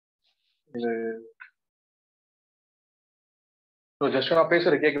இது ஜஸ்ட் நான்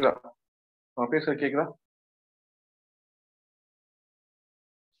பேசுறது கேக்குதா? நான் பேசுறது கேக்குதா?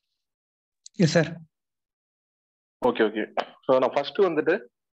 Yes sir. Okay okay. So நான் ஃபர்ஸ்ட் வந்துட்டு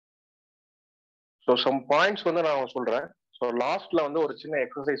சம் பாயிண்ட்ஸ் வந்து நான் சொல்றேன். ஸோ லாஸ்ட்ல வந்து ஒரு சின்ன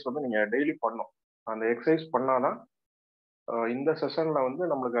எக்ஸசைஸ் வந்து நீங்க டெய்லி பண்ணணும். அந்த எக்ஸசைஸ் பண்ணாதான் இந்த செஷன்ல வந்து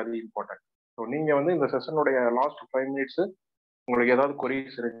நம்மளுக்கு அது இம்பார்ட்டன்ட். ஸோ நீங்க வந்து இந்த செஷனுடைய லாஸ்ட் 5 மினிட்ஸ் உங்களுக்கு ஏதாவது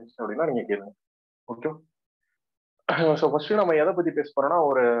கொரீஸ் இருந்துச்சு அப்படின்னா நீங்க கேளுங்க. ஓகே. ஸோ ஃபர்ஸ்ட் நம்ம எதை பத்தி பேச போறோம்னா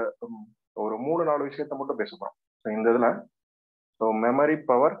ஒரு 3-4 விஷயத்த மட்டும் பேச போறோம். ஸோ இந்த இதுல so memory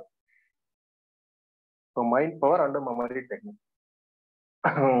power, so mind power and memory technique.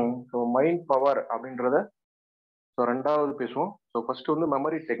 So mind power அப்படின்றத ஸோ ரெண்டாவது பேசுவோம். ஸோ ஃபர்ஸ்ட் வந்து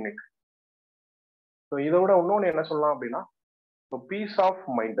மெமரி டெக்னிக். ஸோ இதை விட இன்னொன்று என்ன சொல்லலாம் அப்படின்னா so piece of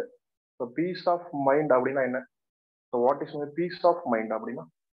mind. So piece of mind அப்படின்னா என்ன? So what is piece of mind அப்படின்னா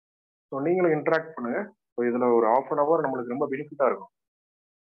ஸோ நீங்களும் இன்ட்ராக்ட் பண்ணுங்க. ஸோ இதில் ஒரு 1/2 an hour நம்மளுக்கு ரொம்ப பெனிஃபிட்டாக இருக்கும்.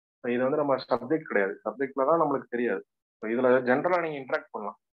 ஸோ இது வந்து நம்ம சப்ஜெக்ட் கிடையாது, சப்ஜெக்ட்ல தான் நம்மளுக்கு தெரியாது. ஸோ இதில் ஜென்ரலாக நீங்கள் இன்ட்ராக்ட்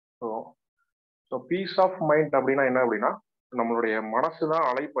பண்ணலாம். So so piece of mind அப்படின்னா என்ன அப்படின்னா நம்மளுடைய மனசு தான்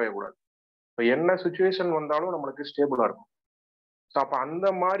அலைப்பாயக்கூடாது. இப்போ என்ன சுச்சுவேஷன் வந்தாலும் நம்மளுக்கு ஸ்டேபிளாக இருக்கும். ஸோ அப்போ அந்த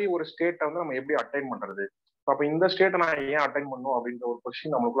மாதிரி ஒரு ஸ்டேட்டை வந்து நம்ம எப்படி அட்டைன் பண்ணுறது? ஸோ அப்போ இந்த ஸ்டேட்டை நான் ஏன் அட்டைன் பண்ணணும் அப்படின்ற ஒரு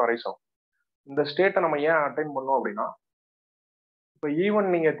கொஸ்டின் நம்மளுக்குள்ள அரைஸ் ஆகும். இந்த ஸ்டேட்டை நம்ம ஏன் அட்டைன் பண்ணணும் அப்படின்னா இப்போ ஈவன்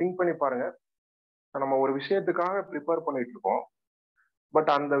நீங்கள் திங்க் பண்ணி பாருங்க, நம்ம ஒரு விஷயத்துக்காக ப்ரிப்பேர் பண்ணிட்டு இருக்கோம். பட்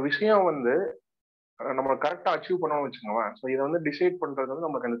அந்த விஷயம் வந்து நம்ம கரெக்டாக அச்சீவ் பண்ணணும்னு வச்சுக்கோங்க. ஸோ இதை வந்து டிசைட் பண்ணுறது வந்து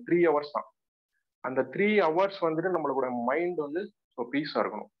நமக்கு அந்த 3 hours தான். அந்த 3 hours வந்துட்டு நம்மளோட மைண்ட் வந்து ஸோ பீஸாக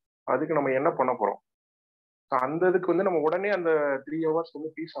இருக்கணும். அதுக்கு நம்ம என்ன பண்ண போகிறோம்? ஸோ அந்த இதுக்கு வந்து நம்ம உடனே அந்த 3 hours வந்து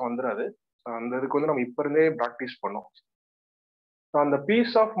பீஸாக வந்துடாது. ஸோ அந்த இதுக்கு வந்து நம்ம இப்போ இருந்தே ப்ராக்டிஸ் பண்ணோம். ஸோ அந்த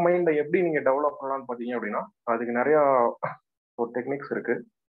பீஸ் ஆஃப் மைண்டை எப்படி நீங்கள் டெவலப் பண்ணலாம்னு பார்த்தீங்க அப்படின்னா அதுக்கு நிறையா ஒரு டெக்னிக்ஸ் இருக்கு.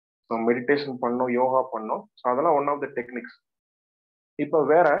 ஸோ மெடிடேஷன் பண்ணோம், யோகா பண்ணோம். ஸோ அதெல்லாம் ஒன் ஆஃப் த டெக்னிக்ஸ். இப்போ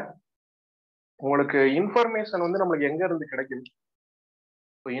வேற உங்களுக்கு இன்ஃபர்மேஷன் வந்து நம்மளுக்கு எங்க இருந்து கிடைக்குது?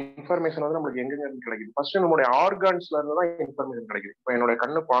 ஸோ இன்ஃபர்மேஷன் வந்து நம்மளுக்கு எங்க இருந்து கிடைக்குது? ஃபர்ஸ்ட் நம்மளுடைய ஆர்கான்ஸ்ல இருந்து தான் இன்ஃபர்மேஷன் கிடைக்குது. இப்போ என்னுடைய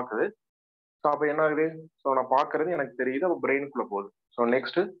கண்ணு பார்க்குது. ஸோ அப்போ என்ன ஆகுது? ஸோ நான் பார்க்கறது எனக்கு தெரியுது, அப்போ பிரெயினுக்குள்ள போகுது. ஸோ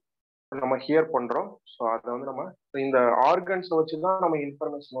நெக்ஸ்ட் நம்ம ஹியர் பண்றோம். ஸோ அதை வந்து நம்ம இந்த ஆர்கன்ஸை வச்சு தான் நம்ம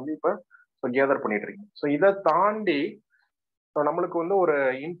இன்ஃபர்மேஷன் வந்து இப்போ கேதர் பண்ணிட்டு இருக்கோம். ஸோ இதை தாண்டி நம்மளுக்கு வந்து ஒரு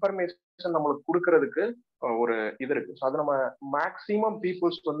இன்ஃபர்மேஷன் நம்மளுக்கு கொடுக்கறதுக்கு ஒரு இது இருக்கு. ஸோ அது நம்ம மேக்சிமம்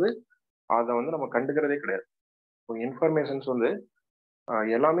பீப்புள்ஸ் வந்து அதை வந்து நம்ம கண்டுக்கிறதே கிடையாது. ஸோ இன்ஃபர்மேஷன்ஸ் வந்து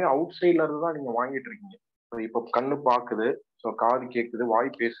எல்லாமே அவுட் சைட்ல இருந்து தான் நீங்க வாங்கிட்டு இருக்கீங்க. ஸோ இப்போ கண்ணு பார்க்குது, ஸோ காது கேட்குது,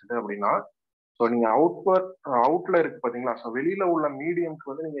 வாய் பேசுது அப்படின்னா ஸோ நீங்க அவுட்ல இருக்கு பாத்தீங்களா? ஸோ வெளியில உள்ள மீடியம்க்கு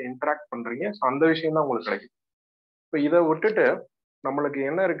வந்து நீங்க இன்டராக்ட் பண்றீங்க. ஸோ அந்த விஷயம் தான் உங்களுக்கு கிடைக்கும். இப்போ இதை விட்டுட்டு நம்மளுக்கு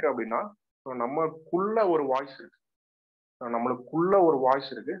என்ன இருக்கு அப்படின்னா ஸோ நமக்குள்ள ஒரு வாய்ஸ் இருக்கு. நம்மளுக்குள்ள ஒரு வாய்ஸ்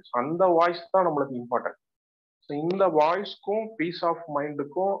இருக்கு. அந்த வாய்ஸ் தான் நம்மளுக்கு இம்பார்ட்டன்ட். ஸோ இந்த வாய்ஸ்க்கும் பீஸ் ஆஃப்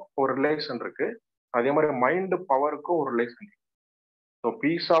மைண்டுக்கும் ஒரு ரிலேஷன் இருக்கு. அதே மாதிரி மைண்ட் பவருக்கும் ஒரு ரிலேஷன் இருக்கு. ஸோ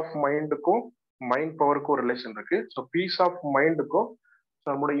பீஸ் ஆஃப் மைண்டுக்கும் மைண்ட் பவருக்கும் ஒரு ரிலேஷன் இருக்கு. ஸோ பீஸ் ஆஃப் மைண்டுக்கும்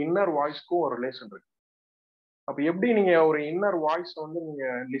நம்மளோட இன்னர் வாய்ஸ்க்கும் ஒரு ரிலேஷன் இருக்கு. அப்ப எப்படி நீங்க ஒரு இன்னர் வாய்ஸ் வந்து நீங்க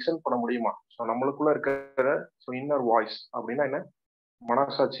லிசன் பண்ண முடியுமா? ஸோ நம்மளுக்குள்ள இருக்கிற ஸோ இன்னர் வாய்ஸ் அப்படின்னா என்ன?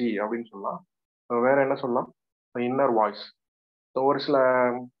 மனசாட்சி அப்படின்னு சொல்லலாம். வேற என்ன சொல்லலாம்? Inner voice. ஸோ ஒரு சில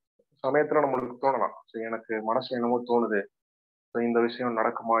சமயத்துல நம்மளுக்கு தோணலாம், ஸோ எனக்கு மனசு என்னமோ தோணுது, ஸோ இந்த விஷயம்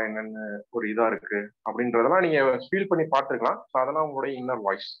நடக்குமா என்னன்னு ஒரு இதா இருக்கு அப்படின்றதெல்லாம் நீங்க ஃபீல் பண்ணி பார்த்துருக்கலாம். ஸோ அதெல்லாம் உங்களுடைய இன்னர்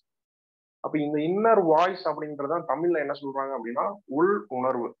வாய்ஸ். அப்ப இந்த இன்னர் வாய்ஸ் அப்படின்றதான் தமிழ்ல என்ன சொல்றாங்க அப்படின்னா உள்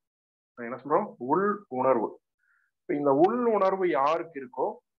உணர்வு. என்ன சொல்றோம்? உள் உணர்வு. இந்த உள் உணர்வு யாருக்கு இருக்கோ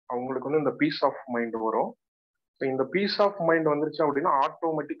அவங்களுக்கு வந்து இந்த பீஸ் ஆஃப் மைண்ட் வரும். ஸோ இந்த பீஸ் ஆஃப் மைண்ட் வந்துருச்சு அப்படின்னா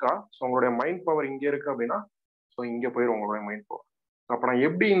ஆட்டோமேட்டிக்கா ஸோ உங்களுடைய மைண்ட் பவர் இங்கே இருக்கு அப்படின்னா ஸோ இங்கே போயிடும் உங்களுடைய மைண்ட் பவர். அப்போ நான்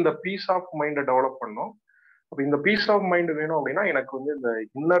எப்படி இந்த பீஸ் ஆஃப் மைண்டை டெவலப் பண்ணணும்? அப்போ இந்த பீஸ் ஆஃப் மைண்ட் வேணும் அப்படின்னா எனக்கு வந்து இந்த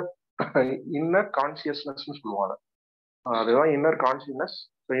இன்னர் கான்சியஸ்னஸ்ன்னு சொல்லுவாங்க. அதுதான் இன்னர் கான்சியஸ்னஸ்.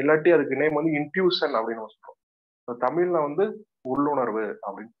 ஸோ இல்லாட்டி அதுக்கு நேம் வந்து இன்ட்யூஷன் அப்படின்னு சொல்றோம். ஸோ தமிழ்ல வந்து உள்ளுணர்வு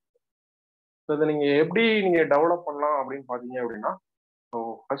அப்படின்னு. இதை நீங்க எப்படி நீங்க டெவலப் பண்ணலாம் அப்படின்னு பாத்தீங்க அப்படின்னா ஸோ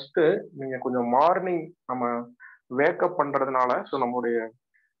ஃபர்ஸ்ட் நீங்க கொஞ்சம் மார்னிங் நம்ம வேக்கப் பண்றதுனால ஸோ நம்மளுடைய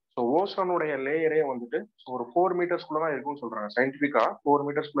ஸோ ஓசோனுடைய லேயரே வந்துட்டு ஒரு 4 மீட்டர்ஸ்குள்ள தான் இருக்கும்னு சொல்றாங்க. சயின்டிஃபிக்கா 4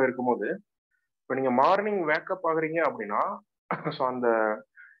 மீட்டர்ஸ்குள்ள இருக்கும்போது இப்போ நீங்க மார்னிங் வேக்கப் ஆகுறீங்க அப்படின்னா ஸோ அந்த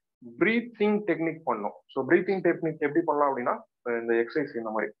பிரீத்திங் டெக்னிக் பண்ணணும். ஸோ பிரீத்திங் டெக்னிக் எப்படி பண்ணலாம் அப்படின்னா இந்த எக்ஸசைஸ்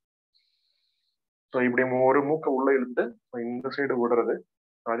இந்த மாதிரி ஸோ இப்படி ஒரு மூக்கை உள்ள இழுத்து இந்த சைடு விடுறது,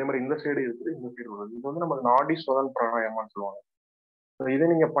 அதே மாதிரி இந்த சைடு இருக்குது, இந்த சைடு விடுறது. இது வந்து நமக்கு நாடி சுதன் பிராணாயாமான்னு சொல்லுவாங்க. இதை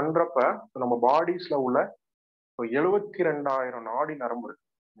நீங்க பண்றப்ப நம்ம பாடிஸ்ல உள்ள 72,000 நாடி நரம்பு இருக்கு.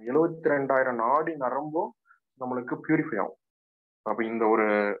 72,000 நாடி நரம்பும் நம்மளுக்கு பியூரிஃபை ஆகும். அப்ப இந்த ஒரு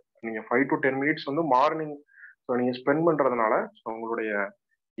நீங்க 5 to 10 மினிட்ஸ் வந்து மார்னிங் ஸோ நீங்க ஸ்பெண்ட் பண்றதுனால ஸோ உங்களுடைய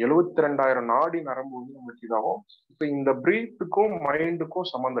 72,000 நாடி நரம்பு வந்து உங்களுக்கு இதாகும். இப்போ இந்த பிரீத்துக்கும் மைண்டுக்கும்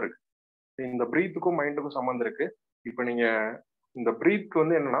சம்மந்தம் இருக்கு. இந்த பிரீத்துக்கும் மைண்டுக்கும் சம்மந்தம் இருக்கு. இப்போ நீங்க இந்த பிரீத்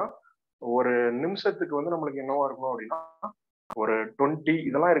வந்து என்னன்னா ஒரு நிமிஷத்துக்கு வந்து நம்மளுக்கு என்னவா இருக்கணும் அப்படின்னா ஒரு 20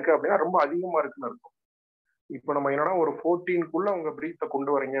 இதெல்லாம் இருக்கு அப்படின்னா ரொம்ப அதிகமா இருக்குன்னு இருக்கும். இப்போ நம்ம என்னன்னா ஒரு 14க்குள்ள உங்க பிரீத்தை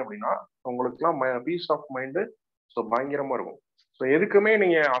கொண்டு வரீங்க அப்படின்னா உங்களுக்குலாம் பீஸ் ஆஃப் மைண்டு ஸோ பயங்கரமா இருக்கும். ஸோ எதுக்குமே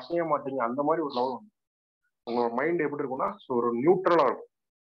நீங்க அசைய மாட்டீங்க. அந்த மாதிரி ஒரு லெவல் உங்களோட மைண்ட் எப்படி இருக்கும்னா ஸோ ஒரு நியூட்ரலா இருக்கும்.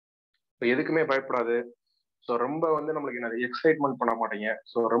 ஸோ எதுக்குமே பயப்படாது. ஸோ ரொம்ப வந்து நம்மளுக்கு என்ன எக்ஸைட்மெண்ட் பண்ண மாட்டீங்க.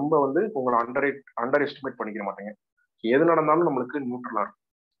 ஸோ ரொம்ப வந்து உங்களை அண்டர் எஸ்டிமேட் பண்ணிக்க மாட்டீங்க. எது நடந்தாலும் நம்மளுக்கு நியூட்ரலா இருக்கும்.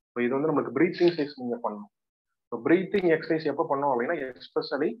 ஸோ இது வந்து நம்மளுக்கு பிரீத்திங் எக்ஸசைஸ் நீங்க பண்ணணும். ஸோ பிரீத்திங் எக்ஸசைஸ் எப்போ பண்ணோம் அப்படின்னா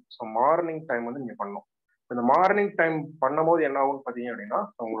எஸ்பெஷலி ஸோ மார்னிங் டைம் வந்து நீங்க பண்ணணும். இந்த மார்னிங் டைம் பண்ணும் போது என்ன ஆகும்னு பார்த்தீங்க அப்படின்னா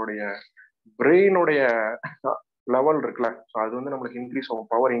உங்களுடைய பிரெயினுடைய லெவல் இருக்குல்ல ஸோ அது வந்து நம்மளுக்கு இன்க்ரீஸ் ஆகும்,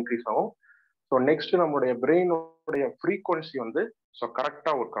 பவர் இன்க்ரீஸ் ஆகும். ஸோ நெக்ஸ்ட் நம்மளுடைய பிரெயினுடைய ஃப்ரீக்வன்சி வந்து ஸோ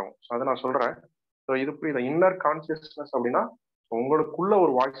கரெக்டாக ஒர்க் ஆகும். ஸோ அதை நான் சொல்றேன். ஸோ இது புரியுது. இன்னர் கான்சியஸ்னஸ் அப்படின்னா உங்களுக்குள்ள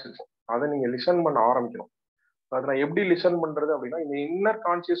ஒரு வாய்ஸ் இருக்கும், அதை நீங்க லிசன் பண்ண ஆரம்பிக்கணும். அதை நான் எப்படி லிசன் பண்றது அப்படின்னா இந்த இன்னர்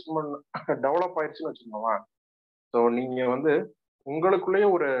கான்சியஸ்மெண்ட் டெவலப் ஆயிடுச்சுன்னு வச்சுக்கோங்க. ஸோ நீங்க வந்து உங்களுக்குள்ளேயே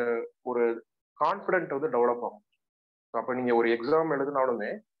ஒரு ஒரு கான்ஃபிடென்ட் வந்து டெவலப் ஆகும். அப்போ நீங்க ஒரு எக்ஸாம்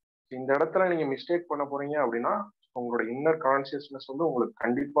எழுதினாலுமே இந்த இடத்துல நீங்க மிஸ்டேக் பண்ண போறீங்க அப்படின்னா உங்களோட இன்னர் கான்சியஸ்னஸ் வந்து உங்களுக்கு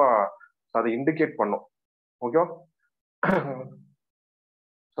கண்டிப்பா அதை இண்டிகேட் பண்ணும். ஓகே.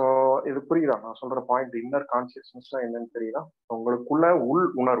 ஸோ இது புரியுதா நான் சொல்ற பாயிண்ட்? இன்னர் கான்சியஸ்னஸ் என்னன்னு தெரியுதா? உங்களுக்குள்ள உள்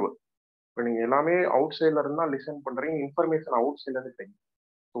உணர்வு. இப்போ நீங்க எல்லாமே அவுட் சைட்ல இருந்தா லிசன் பண்றீங்க, இன்ஃபர்மேஷன் அவுட் சைட்ல இருந்து கிடைக்கும்.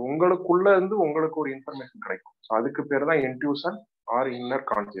 உங்களுக்குள்ள இருந்து உங்களுக்கு ஒரு இன்ஃபர்மேஷன் கிடைக்கும். ஸோ அதுக்கு பேர் தான் இன்ட்யூஷன் ஆர் இன்னர்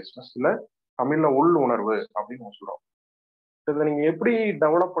கான்சியஸ்னஸ், இல்ல தமிழ்ல உள் உணர்வு அப்படின்னு சொல்றோம். இதை நீங்க எப்படி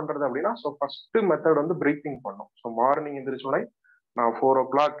டெவலப் பண்றது அப்படின்னா ஸோ ஃபர்ஸ்ட் மெத்தட் வந்து பிரீத்திங் பண்ணும். ஸோ மார்னிங் எந்திரிச்சோடனே நான் 4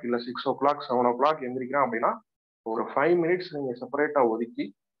 o'clock இல்ல 6 o'clock 7 o'clock எந்திரிக்கிறேன் அப்படின்னா ஒரு 5 மினிட்ஸ் நீங்க செப்பரேட்டா ஒதுக்கி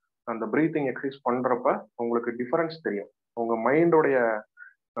அந்த பிரீத்திங் எக்ஸசைஸ் பண்றப்ப உங்களுக்கு டிஃபரன்ஸ் தெரியும். உங்க மைண்டோடைய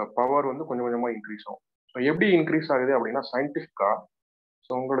பவர் வந்து கொஞ்சம் கொஞ்சமா இன்க்ரீஸ் ஆகும். ஸோ எப்படி இன்க்ரீஸ் ஆகுது அப்படின்னா சயின்டிஃபிக்கா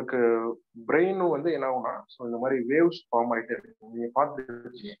ஸோ உங்களுக்கு பிரெயினும் வந்து என்ன ஆகும்னா ஸோ இந்த மாதிரி வேவ்ஸ் ஃபார்ம் ஆகிட்டே இருக்கு. நீங்க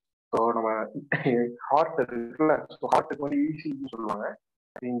பார்த்துருக்கீங்க. ஸோ நம்ம ஹார்ட் இருக்குல்ல, ஸோ ஹார்ட்டுக்கு வந்து இசிஜி சொல்லுவாங்க.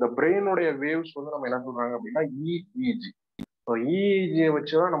 இந்த பிரெயினுடைய வேவ்ஸ் வந்து நம்ம என்ன சொல்றாங்க அப்படின்னா இஇஜி. ஸோ இஇஜியை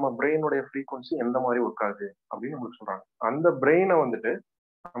வச்சுதான் நம்ம பிரெயினுடைய ஃப்ரீக்வன்சி எந்த மாதிரி ஒர்க் ஆகுது அப்படின்னு நம்மளுக்கு சொல்றாங்க. அந்த பிரெயினை வந்துட்டு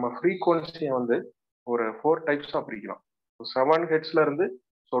நம்ம ஃப்ரீக்வன்சியை வந்து ஒரு 4 டைப்ஸா பிரிக்கலாம். ஸோ 7 ஹெட்ஸ்ல இருந்து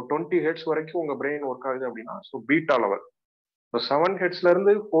ஸோ 20 ஹெட்ஸ் வரைக்கும் உங்க பிரெயின் ஒர்க் ஆகுது அப்படின்னா ஸோ பீட்டா லெவல். ஸோ 7 ஹெட்ஸ்ல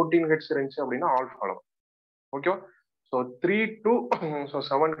இருந்து 14 ஹெட்ஸ் இருந்துச்சு அப்படின்னா ஆல்ஃபா லெவல். ஓகேவா? ஸோ 3 to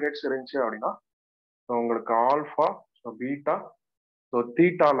 7 ஹெட்ஸ் இருந்துச்சு அப்படின்னா உங்களுக்கு alpha, so beta, so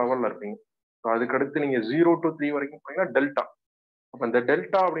theta லெவல்ல இருப்பீங்க. ஸோ அதுக்கடுத்து நீங்க 0 to 3 வரைக்கும் போனீங்கன்னா டெல்டா. அப்போ இந்த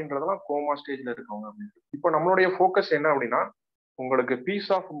டெல்டா அப்படின்றதெல்லாம் கோமா ஸ்டேஜ்ல இருக்கவங்க அப்படின்னு. இப்போ நம்மளுடைய ஃபோக்கஸ் என்ன அப்படின்னா உங்களுக்கு பீஸ்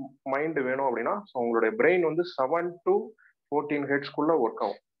ஆஃப் மைண்ட் வேணும் அப்படின்னா ஸோ உங்களுடைய பிரெயின் வந்து 7 to 14 ஹெட்ஸ்க்குள்ள ஒர்க்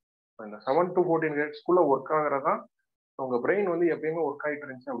ஆகும். இந்த 7 to 14 ஹெட்ஸ்க்குள்ள ஒர்க் ஆகுறதா உங்க பிரெயின் வந்து எப்பயுமே ஒர்க் ஆகிட்டு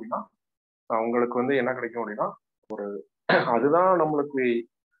இருந்துச்சு அப்படின்னா உங்களுக்கு வந்து என்ன கிடைக்கும் அப்படின்னா ஒரு அதுதான் நம்மளுக்கு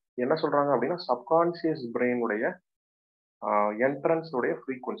என்ன சொல்றாங்க அப்படின்னா சப்கான்சியஸ் பிரெயினுடைய என்ட்ரன்ஸ் உடைய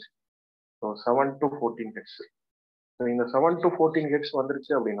frequency. So 7 to 14 heads. So இந்த 7 to 14 ஹெட்ஸ்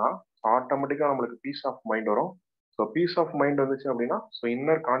வந்துருச்சு அப்படின்னா ஆட்டோமேட்டிக்கா நம்மளுக்கு பீஸ் ஆஃப் மைண்ட் வரும். ஸோ பீஸ் ஆஃப் மைண்ட் வந்துச்சு அப்படின்னா ஸோ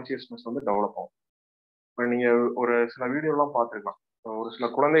இன்னர் கான்சியஸ்னஸ் வந்து டெவலப் ஆகும். இப்போ நீங்க ஒரு சில வீடியோலாம் பார்த்துருக்கலாம். ஒரு சில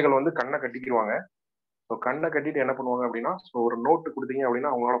குழந்தைகள் வந்து கண்ணை கட்டிக்கிடுவாங்க. ஸோ கண்ணை கட்டிட்டு என்ன பண்ணுவாங்க அப்படின்னா ஸோ ஒரு நோட்டு கொடுத்தீங்க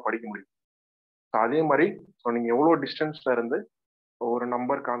அப்படின்னா அவங்களால படிக்க முடியும். ஸோ அதே மாதிரி ஸோ நீங்க எவ்வளோ டிஸ்டன்ஸ்ல இருந்து ஒரு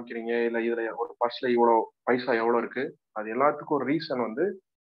நம்பர் காமிக்கிறீங்க, இல்லை இதுல ஒரு பர்ஸ்ல இவ்வளோ பைசா எவ்வளோ இருக்கு, அது எல்லாத்துக்கும் ஒரு ரீசன் வந்து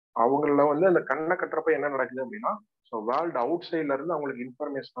அவங்கள வந்து அந்த கண்ணை கட்டுறப்ப என்ன நடக்குது அப்படின்னா ஸோ வேர்ல்டு அவுட் சைட்ல இருந்து அவங்களுக்கு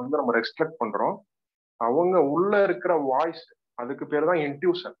இன்ஃபர்மேஷன் வந்து நம்ம ரெஸ்ட்ரிக்ட் பண்றோம். அவங்க உள்ள இருக்கிற வாய்ஸ் அதுக்கு பேர் தான்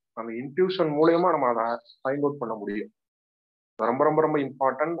இன்ட்யூஷன். அந்த இன்ட்யூஷன் மூலயமா நம்ம அதை ஃபைண்ட் அவுட் பண்ண முடியும். ரொம்ப ரொம்ப ரொம்ப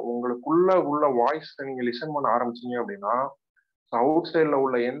இம்பார்ட்டன்ட். உங்களுக்குள்ள உள்ள வாய்ஸ் நீங்க லிசன் பண்ண ஆரம்பிச்சீங்க அப்படின்னா அவுட் சைட்ல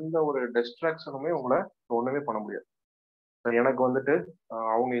உள்ள எந்த ஒரு டிஸ்ட்ராக்ஷனுமே உங்களை ஒண்ணுமே பண்ண முடியாது. எனக்கு வந்துட்டு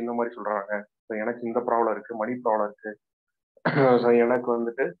அவங்க இந்த மாதிரி சொல்றாங்க, எனக்கு இந்த ப்ராப்ளம் இருக்கு, மணி ப்ராப்ளம் இருக்கு, எனக்கு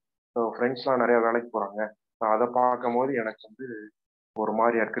வந்துட்டு ஃப்ரெண்ட்ஸ்லாம் நிறைய வேலைக்கு போறாங்க, அதை பார்க்கும் போது எனக்கு வந்து ஒரு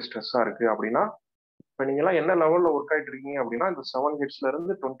மாதிரியா இருக்கு, ஸ்ட்ரெஸ்ஸா இருக்கு அப்படின்னா இப்போ நீங்க எல்லாம் என்ன லெவல்ல ஒர்க் ஆயிட்டு இருக்கீங்க அப்படின்னா இந்த 7 ஹெட்ஸ்ல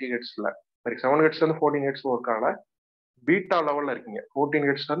இருந்து 20 ஹெட்ஸ்ல சரி 7 ஹெட்ஸ்ல இருந்து 14 ஹெட்ஸ் ஒர்க் ஆகல, பீட்டா லெவல்ல இருக்கீங்க. 14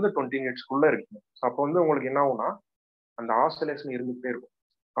 ஹெட்ஸ்ல இருந்து 20 ஹெட்ஸ்க்குள்ள இருக்கீங்க. அப்போ வந்து உங்களுக்கு என்ன ஆகும்னா அந்த ஆசிலேஷன் இருந்துகிட்டே இருக்கும்.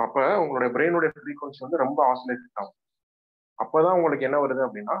 அப்ப உங்களுடைய பிரெயினுடைய ஃப்ரீக்வன்சி வந்து ரொம்ப ஆசிலேட் ஆகும். அப்பதான் உங்களுக்கு என்ன வருது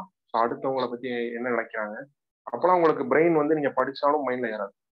அப்படின்னா அடுத்தவங்களை பத்தி என்ன நினைக்கிறாங்க. அப்பெல்லாம் உங்களுக்கு பிரெயின் வந்து நீங்க படிச்சாலும் மைண்ட்ல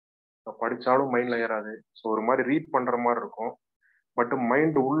ஏறாது. படிச்சாலும் மைண்ட்ல ஏறாது. ஸோ ஒரு மாதிரி ரீட் பண்ற மாதிரி இருக்கும். பட்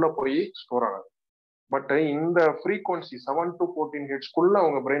மைண்ட் உள்ள போய் ஸ்டோர் ஆகாது. பட் இந்த ஃப்ரீக்வன்சி 7 to 14 ஹெர்ட்ஸ்க்குள்ள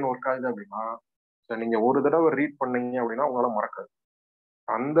உங்க பிரெயின் ஒர்க் ஆகுது அப்படின்னா, நீங்க ஒரு தடவை ரீட் பண்ணீங்க அப்படின்னா உங்களால மறக்காது.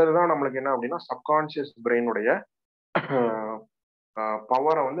 அந்த இதுதான் நம்மளுக்கு என்ன அப்படின்னா சப்கான்சியஸ் பிரெயினுடைய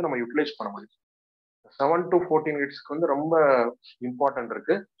பவரை வந்து நம்ம யூட்டிலைஸ் பண்ண முடியும். 7 to 14 ஹெர்ட்ஸ்க்கு வந்து ரொம்ப இம்பார்ட்டன்ட்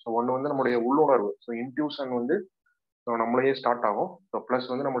இருக்கு. ஸோ ஒன்று வந்து நம்மளுடைய உள்ளுணர்வு, ஸோ இன்ட்யூஷன் வந்து நம்மளையே ஸ்டார்ட் ஆகும். ஸோ ப்ளஸ்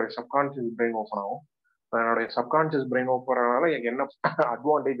வந்து நம்மளுடைய சப்கான்சியஸ் பிரெயின் ஓப்பன் ஆகும். என்னுடைய சப்கான்சியஸ் பிரெயின் ஓப்பன் ஆனால எனக்கு என்ன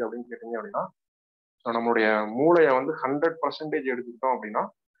அட்வான்டேஜ் அப்படின்னு கேட்டீங்க அப்படின்னா, ஸோ நம்மளுடைய மூளையை வந்து 100% எடுத்துக்கிட்டோம் அப்படின்னா,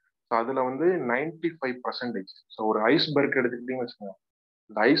 ஸோ அதில் வந்து 95%. ஸோ ஒரு ஐஸ்பர்க் எடுத்துக்கிட்டீங்கன்னு வச்சுக்கோங்க.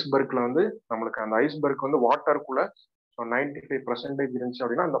 இந்த ஐஸ்பர்க்ல வந்து நம்மளுக்கு அந்த ஐஸ்பர்க் வந்து வாட்டருக்குள்ள ஸோ 95% இருந்துச்சு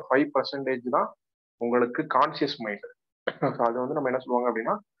அப்படின்னா அந்த 5% தான் உங்களுக்கு கான்சியஸ் மைண்ட். ஸோ அது வந்து நம்ம என்ன சொல்லுவாங்க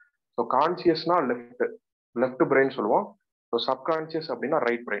அப்படின்னா, ஸோ கான்சியஸ்னா லெஃப்ட் பிரெயின் சொல்லுவோம். ஸோ சப்கான்சியஸ் அப்படின்னா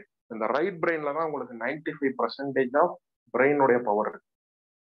ரைட் பிரெயின். இந்த ரைட் பிரெயின்ல தான் உங்களுக்கு 95% ஆஃப் பிரெயினுடைய பவர் இருக்கு.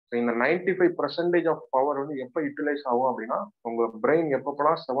 ஸோ இந்த 95% ஆஃப் பவர் வந்து எப்போ யூட்டிலைஸ் ஆகும் அப்படின்னா, உங்க பிரெயின்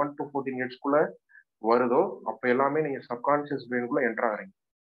எப்பப்பெல்லாம் 7 to 14 ஹெர்ட்ஸ்க்குள்ள வருதோ அப்போ எல்லாமே நீங்க சப்கான்சியஸ் பிரெயினுக்குள்ள என்டர் ஆகிறீங்க.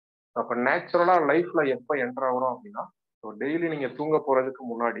 அப்போ நேச்சுரலா லைஃப்ல எப்போ என்டர் ஆகிறோம் அப்படின்னா, ஸோ டெய்லி நீங்க தூங்க போறதுக்கு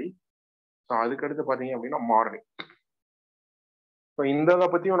முன்னாடி, ஸோ அதுக்கடுத்து பார்த்தீங்க அப்படின்னா மார்னிங். ஸோ இந்த இதை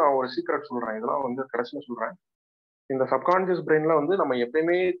பத்தியும் நான் ஒரு சீக்ரெட் சொல்றேன், இதெல்லாம் வந்து கடைசியில் சொல்றேன். இந்த சப்கான்சியஸ் பிரெயின்ல வந்து நம்ம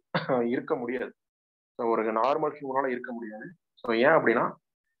எப்பயுமே இருக்க முடியாது. ஸோ ஒரு நார்மல் ஹியூமனால இருக்க முடியாது. ஸோ ஏன் அப்படின்னா,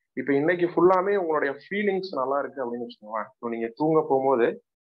 இப்போ இன்னைக்கு ஃபுல்லாமே உங்களுடைய ஃபீலிங்ஸ் நல்லா இருக்கு அப்படின்னு வச்சுக்கோங்களேன். ஸோ நீங்க தூங்க போகும்போது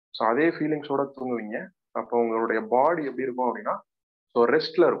ஸோ அதே ஃபீலிங்ஸோட தூங்குவீங்க. அப்போ உங்களுடைய பாடி எப்படி இருக்கும் அப்படின்னா, ஸோ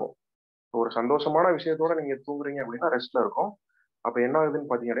ரெஸ்ட்ல இருக்கும். ஒரு சந்தோஷமான விஷயத்தோட நீங்க தூங்குறீங்க அப்படின்னா ரெஸ்ட்ல இருக்கும். அப்போ என்ன ஆகுதுன்னு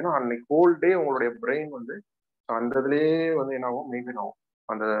பார்த்தீங்க அப்படின்னா, அன்னைக்கு ஹோல் டே உங்களுடைய பிரெயின் வந்து அந்த இதுலயே வந்து என்ன ஆகும், மெயின்டைன் ஆகும்.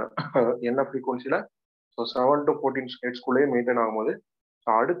 அந்த என்ன ஃப்ரீக்வன்சியில ஸோ 7 to 14 ஹெர்ட்ஸ்க்குள்ளேயே மெயின்டைன் ஆகும்போது, ஸோ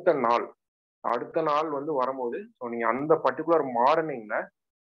அடுத்த நாள் வந்து வரும்போது, ஸோ நீங்க அந்த பர்டிகுலர் மார்னிங்ல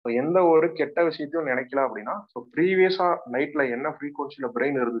ஸோ எந்த ஒரு கெட்ட விஷயத்தையும் நினைக்கல அப்படின்னா, ஸோ ப்ரீவியஸா நைட்ல என்ன ஃப்ரீக்வன்சியில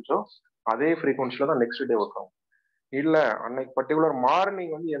பிரெயின் இருந்துச்சோ அதே ஃப்ரீக்வன்சியில தான் நெக்ஸ்ட் டே ஒர்க் ஆகும். இல்ல அன்னைக்கு பர்டிகுலர்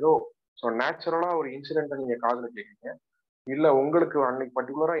மார்னிங் வந்து ஏதோ ஸோ நேச்சுரலா ஒரு இன்சிடென்ட்டை நீங்க காதுல கேட்குறீங்க, இல்ல உங்களுக்கு அன்னைக்கு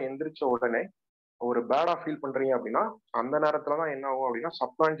பர்டிகுலரா எந்திரிச்ச உடனே ஒரு பேடா ஃபீல் பண்றீங்க அப்படின்னா, அந்த நேரத்துல தான் என்ன ஆகும் அப்படின்னா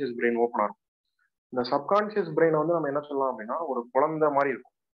சப்கான்சியஸ் பிரெயின் ஓப்பன் ஆகும். இந்த சப்கான்சியஸ் பிரெயினை வந்து நம்ம என்ன சொல்லலாம் அப்படின்னா ஒரு குழந்தை மாதிரி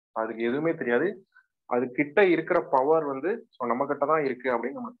இருக்கும். அதுக்கு எதுவுமே தெரியாது. அது கிட்ட இருக்கிற பவர் வந்து ஸோ நம்ம கிட்ட தான் இருக்கு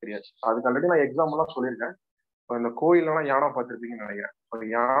அப்படின்னு நமக்கு தெரியாது. அதுக்கு ஆல்ரெடி நான் எக்ஸாம்பிள்லாம் சொல்லியிருக்கேன். இப்போ இந்த கோயிலெல்லாம் யானை பார்த்துருப்பீங்கன்னு நினைக்கிறேன். ஒரு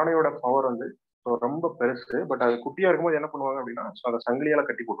யானையோட பவர் வந்து ஸோ ரொம்ப பெருசு. பட் அது குட்டியா இருக்கும்போது என்ன பண்ணுவாங்க அப்படின்னா, ஸோ அதை சங்கிலியால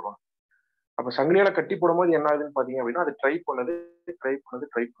கட்டி போட்டுருவாங்க. அப்போ சங்கிலியால கட்டி போடும்போது என்ன ஆகுதுன்னு பார்த்தீங்க அப்படின்னா, அது ட்ரை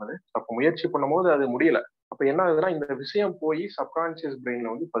பண்ணுது. அப்போ முயற்சி பண்ணும்போது அது முடியல. அப்போ என்ன ஆகுதுன்னா, இந்த விஷயம் போய் சப்கான்சியஸ்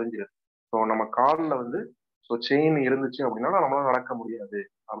பிரெயின்ல வந்து பதிஞ்சிருது. ஸோ நம்ம காலில் வந்து ஸோ செயின் இருந்துச்சு அப்படின்னா நம்மளால நடக்க முடியாது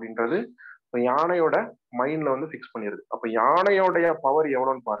அப்படின்றது இப்போ யானையோட மைண்ட்ல வந்து ஃபிக்ஸ் பண்ணிடுது. அப்போ யானையோடைய பவர்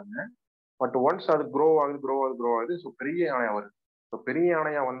எவ்வளோன்னு பாருங்க. பட் ஒன்ஸ் அது க்ரோ ஆகுது ஸோ பெரிய யானையா வருது. ஸோ பெரிய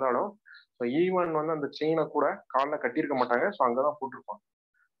யானையா வந்தாலும் ஸோ ஈவன் வந்து அந்த செயினை கூட காலில் கட்டியிருக்க மாட்டாங்க. ஸோ அங்கதான் போட்டிருப்பாங்க.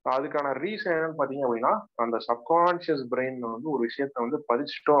 அதுக்கான ரீசன் என்னன்னு பார்த்தீங்க அப்படின்னா, அந்த சப்கான்சியஸ் பிரெயின்ல வந்து ஒரு விஷயத்த வந்து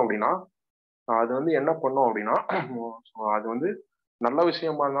பதிச்சிட்டோம் அப்படின்னா, அது வந்து என்ன பண்ணும் அப்படின்னா, அது வந்து நல்ல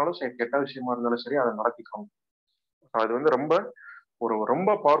விஷயமா இருந்தாலும் சரி, கெட்ட விஷயமா இருந்தாலும் சரி, அதை நடத்திக்கணும். அது வந்து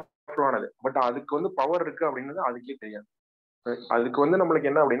ரொம்ப பவர்ஃபுல்லானது. பட் அதுக்கு வந்து பவர் இருக்கு அப்படின்றது அதுக்கே தெரியாது. அதுக்கு வந்து நம்மளுக்கு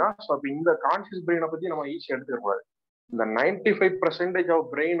என்ன அப்படின்னா, இப்போ இந்த கான்சியஸ் பிரெயினை பத்தி நம்ம ஈஸியாக எடுத்துக்க கூடாது. இந்த 95% ஆஃப்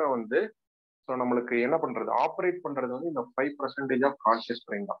பிரெயினை வந்து ஸோ நம்மளுக்கு என்ன பண்றது, ஆப்ரேட் பண்றது வந்து இந்த 5% ஆஃப் கான்சியஸ்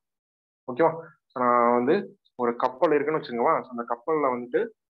பிரெயின் தான். ஓகேவா? நான் வந்து ஒரு கப்பல் இருக்குன்னு வச்சுக்கோங்களேன். அந்த கப்பல்ல வந்துட்டு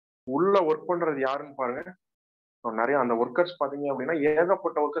உள்ள ஒர்க் பண்றது யாருன்னு பாருங்க. நிறைய அந்த ஒர்க்கர்ஸ் பாத்தீங்க அப்படின்னா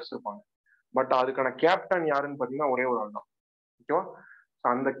ஏகப்பட்ட ஒர்க்கர்ஸ் இருப்பாங்க. பட் அதுக்கான கேப்டன் யாருன்னு பாத்தீங்கன்னா ஒரே ஒரு ஆள் தான். ஓகேவா?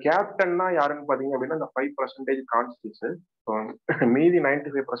 அந்த கேப்டன்னா யாருன்னு பாத்தீங்க அப்படின்னா இந்த 5% கான்சியஸ், மீதி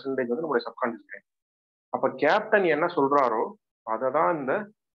 95% வந்து நம்மளுடைய சப்கான்சியஸ். அப்ப கேப்டன் என்ன சொல்றாரோ அதை தான் இந்த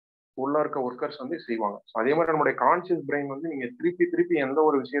உள்ள இருக்க ஒர்க்கர்ஸ் வந்து செய்வாங்க. அதே மாதிரி நம்மளுடைய கான்சியஸ் பிரெயின் வந்து நீங்க திருப்பி திருப்பி எந்த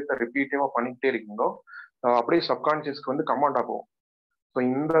ஒரு விஷயத்த ரிப்பீட்டிவா பண்ணிக்கிட்டே இருக்கீங்களோ அப்படியே சப்கான்சியஸ்க்கு வந்து கமாண்டா போகும். ஸோ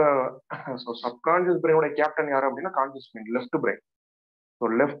இந்த சப்கான்சியஸ் பிரெயினோட கேப்டன் யாரு அப்படின்னா conscious brain, left brain. So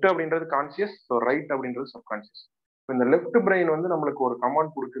left அப்படின்றது கான்சியஸ், ஸோ ரைட் அப்படின்றது சப்கான்சியஸ். இந்த லெஃப்ட் பிரெயின் வந்து நம்மளுக்கு ஒரு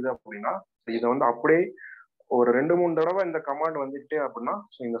கமாண்ட் கொடுக்குது அப்படின்னா இதை வந்து அப்படியே ஒரு 2-3 தடவை இந்த கமாண்ட் வந்துட்டே அப்படின்னா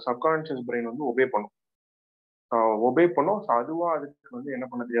இந்த சப்கான்சியஸ் பிரெயின் வந்து ஒபே பண்ணும். ஸோ அதுவா அதுக்கு வந்து என்ன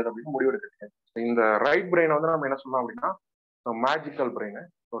பண்ண தெரியாது அப்படின்னு முடிவெடுக்க தெரியாது. இந்த ரைட் பிரெயினை வந்து நம்ம என்ன சொல்லலாம் அப்படின்னா magical brain,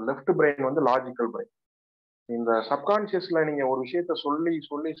 so left brain வந்து லாஜிக்கல் பிரெயின். இந்த சப்கான்சியஸ்ல நீங்க ஒரு விஷயத்த சொல்லி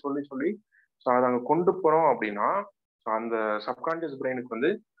சொல்லி சொல்லி சொல்லி ஸோ அதை அங்கே கொண்டு போறோம் அப்படின்னா அந்த சப்கான்சியஸ் பிரெயினுக்கு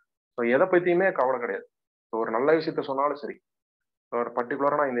வந்து எதை பத்தியுமே கவலை கிடையாது. ஸோ ஒரு நல்ல விஷயத்த சொன்னாலும் சரி, ஒரு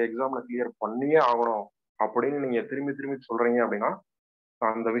பர்டிகுலரா நான் இந்த எக்ஸாம்ல கிளியர் பண்ணியே ஆகணும் அப்படின்னு நீங்க திரும்பி திரும்பி சொல்றீங்க அப்படின்னா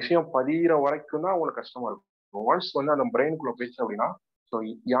அந்த விஷயம் பதிகிற வரைக்கும் தான் உங்களுக்கு கஷ்டமா இருக்கும். ஒன்ஸ் வந்து அந்த பிரெயினுக்குள்ள போயிடுச்சு அப்படின்னா ஸோ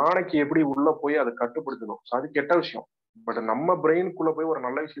யானைக்கு எப்படி உள்ள போய் அதை கட்டுப்படுத்தணும், அது கெட்ட விஷயம். பட் நம்ம பிரெயினுக்குள்ள போய் ஒரு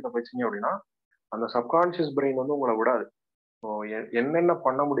நல்ல விஷயத்த போயிடுச்சிங்க அப்படின்னா அந்த சப்கான்சியஸ் பிரெயின் வந்து உங்களை விடாது. ஸோ என்னென்ன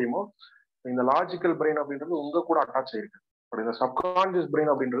பண்ண முடியுமோ இந்த லாஜிக்கல் பிரெயின் அப்படின்றது உங்க கூட அட்டாச் ஆயிருக்கு. பட் இந்த சப்கான்சியஸ்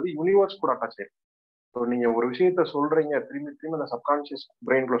பிரெயின் அப்படின்றது யூனிவர்ஸ் கூட அட்டாச் ஆயிருக்கு. ஸோ நீங்க ஒரு விஷயத்த சொல்றீங்க, திரும்பி திரும்பி அந்த சப்கான்சியஸ்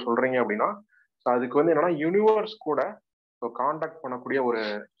பிரெயின்குள்ள சொல்றீங்க அப்படின்னா அதுக்கு வந்து என்னன்னா யூனிவர்ஸ் கூட காண்டாக்ட் பண்ணக்கூடிய ஒரு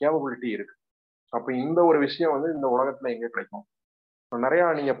கேப்பபிலிட்டி இருக்கு. அப்ப இந்த ஒரு விஷயம் வந்து இந்த உலகத்துல எங்க கிடைக்கும்? நிறைய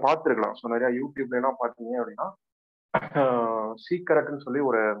நீங்க பார்த்துருக்கலாம். ஸோ நிறைய யூடியூப்ல எல்லாம் பார்த்தீங்க அப்படின்னா சீக்ரெட்னு சொல்லி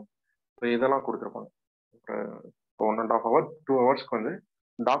ஒரு இதெல்லாம் கொடுத்துருப்பாங்க. ஒரு 1.5 hour 2 hours வந்து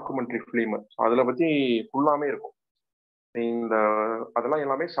டாக்குமெண்ட்ரி ஃபிலிம். அதுல பத்தி ஃபுல்லாமே இருக்கும். இந்த அதெல்லாம்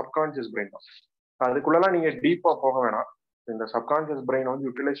எல்லாமே சப்கான்சியஸ் பிரெயின் தான். அதுக்குள்ளலாம் நீங்க டீப்பா போக வேணாம். இந்த சப்கான்சியஸ் பிரெயின் வந்து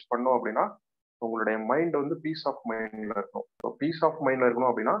யூட்டிலைஸ் பண்ணோம் அப்படின்னா உங்களுடைய மைண்ட் வந்து பீஸ் ஆஃப் மைண்ட்ல இருக்கணும். ஸோ பீஸ் ஆஃப் மைண்ட்ல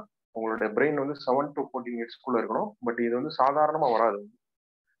இருக்கணும் அப்படின்னா உங்களுடைய பிரெயின் வந்து 7 to 14 minutes இருக்கணும். பட் இது வந்து சாதாரணமா வராது.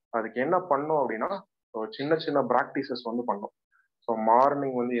 அதுக்கு என்ன பண்ணும் அப்படின்னா சின்ன சின்ன ப்ராக்டிசஸ் வந்து பண்ணும். ஸோ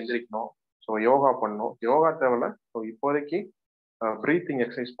மார்னிங் வந்து எந்திரிக்கணும். ஸோ யோகா பண்ணணும். யோகா தேவையில்ல. ஸோ இப்போதைக்கு ப்ரீத்திங்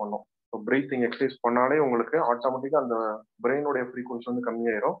எக்ஸசைஸ் பண்ணணும். ஸோ ப்ரீத்திங் எக்ஸசைஸ் பண்ணாலே உங்களுக்கு ஆட்டோமேட்டிக்காக அந்த பிரெயினுடைய ஃப்ரீக்வன்சி வந்து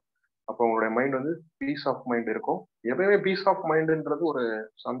கம்மியாயிரும். அப்போ உங்களுடைய மைண்ட் வந்து பீஸ் ஆஃப் மைண்ட் இருக்கும். எப்பயுமே பீஸ் ஆஃப் மைண்டுன்றது ஒரு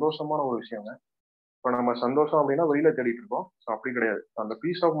சந்தோஷமான ஒரு விஷயங்க. இப்போ நம்ம சந்தோஷம் அப்படின்னா வெளியில தேடிட்டு இருக்கோம். ஸோ அப்படி கிடையாது. அந்த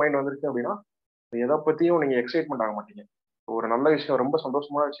பீஸ் ஆஃப் மைண்ட் வந்துருச்சு அப்படின்னா எதை பத்தியும் நீங்க எக்ஸைட்மெண்ட் ஆக மாட்டீங்க. ஒரு நல்ல விஷயம், ரொம்ப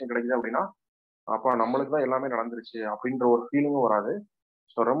சந்தோஷமான விஷயம் கிடைக்குது அப்படின்னா அப்போ நம்மளுக்கு தான் எல்லாமே நடந்துருச்சு அப்படின்ற ஒரு ஃபீலிங்கும் வராது.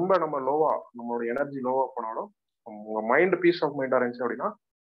 ஸோ ரொம்ப நம்ம லோவா, நம்மளோட எனர்ஜி லோவா போனாலும் உங்க மைண்ட் பீஸ் ஆஃப் மைண்டா இருந்துச்சு அப்படின்னா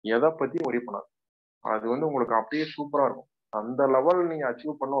எதை பத்தியும் ஒரி பண்ணாது. அது வந்து உங்களுக்கு அப்படியே சூப்பரா இருக்கும். அந்த லெவல் நீங்க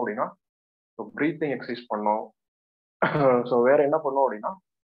அச்சீவ் பண்ணோம் அப்படின்னா ப்ரீத்திங் எக்ஸசைஸ் பண்ணோம். ஸோ வேற என்ன பண்ணோம் அப்படின்னா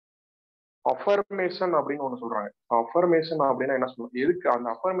அஃபர்மேஷன் அப்படின்னு ஒன்று சொல்றாங்க. அஃபர்மேஷன் அப்படின்னா என்ன சொல்லுவோம், எதுக்கு அந்த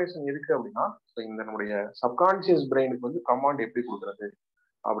அஃபர்மேஷன் எதுக்கு அப்படின்னா இந்த நம்முடைய சப்கான்சியஸ் பிரெயினுக்கு வந்து கமாண்ட் எப்படி கொடுக்குறது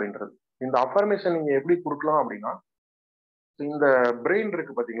அப்படின்றது. இந்த அஃபர்மேஷன் நீங்க எப்படி கொடுக்கலாம் அப்படின்னா இந்த பிரெயின்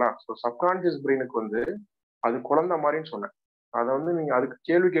இருக்கு பாத்தீங்களா, ஸோ சப்கான்சியஸ் பிரெயினுக்கு வந்து அது குழந்தை மாதிரின்னு சொன்னேன். அதை வந்து நீங்க அதுக்கு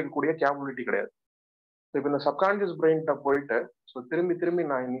கேள்வி கேட்கக்கூடிய கேப்பபிலிட்டி கிடையாது. இப்போ இந்த சப்கான்சியஸ் பிரெயின்கிட்ட போயிட்டு ஸோ திரும்பி திரும்பி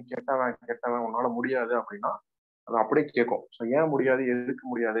நான் இன்னைக்கு கேட்டவன் உன்னால முடியாது அப்படின்னா அது அப்படியே கேட்கும். ஸோ ஏன் முடியாது, எதுக்கு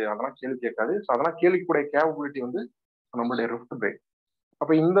முடியாது, அதெல்லாம் கேள்வி கேட்காது. ஸோ அதெல்லாம் கேள்விக்கூடிய கேப்பபிலிட்டி வந்து நம்மளுடைய லெஃப்ட் பிரெயின்.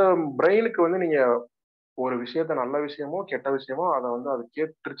 அப்போ இந்த பிரெயினுக்கு வந்து நீங்க ஒரு விஷயத்த, நல்ல விஷயமோ கெட்ட விஷயமோ, அதை வந்து அது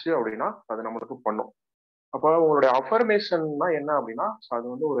கேட்டுருச்சு அப்படின்னா அது நம்மளுக்கு பண்ணும். அப்போ உங்களுடைய அஃபர்மேஷன்னா என்ன அப்படின்னா அது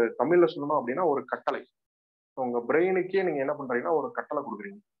வந்து ஒரு தமிழ்ல சொல்லணும் அப்படின்னா ஒரு கட்டளை. உங்க பிரெயினுக்கே நீங்க என்ன பண்றீங்கன்னா ஒரு கட்டளை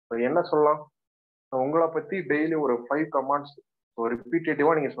கொடுக்குறீங்க. என்ன சொல்லலாம், உங்களை பத்தி டெய்லி ஒரு 5 கமாண்ட்ஸ்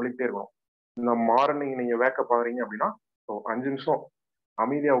ரிப்பீட்டேட்டிவா நீங்க சொல்லிட்டே இருக்கணும். இந்த மார்னிங் நீங்க வேக்கப் ஆகுறீங்க அப்படின்னா 5 நிமிஷம்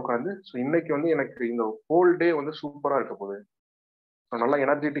அமைதியா உட்காந்து இன்னைக்கு வந்து எனக்கு இந்த ஹோல் டே வந்து சூப்பரா இருக்க போகுது, நல்லா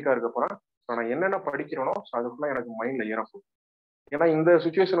எனர்ஜெட்டிக்கா இருக்க போறேன், நான் என்னென்ன படிக்கிறேனோ அதுக்குள்ள எனக்கு மைண்ட்ல ஏற போகுது. ஏன்னா இந்த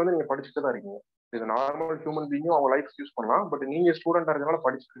சுச்சுவேஷன் வந்து நீங்க படிச்சுட்டு தான் இருக்கீங்க. இது நார்மல் ஹியூமன் பீயிங்கும் அவங்க லைஃப் யூஸ் பண்ணலாம். பட் நீங்க ஸ்டூடெண்டா இருக்கனால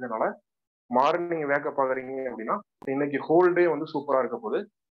படிச்சுட்டு இருக்கனால மார்னிங் வேக்கப் ஆகுறீங்க அப்படின்னா இன்னைக்கு ஹோல் டே வந்து சூப்பரா இருக்க போகுது,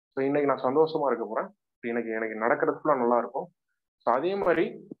 இன்னைக்கு நான் சந்தோஷமா இருக்க போறேன், இன்னைக்கு எனக்கு நடக்கிறது ஃபுல்லா நல்லா இருக்கும். அதே மாதிரி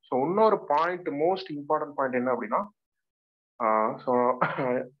இன்னொரு பாயிண்ட், மோஸ்ட் இம்பார்ட்டன்ட் பாயிண்ட் என்ன அப்படின்னா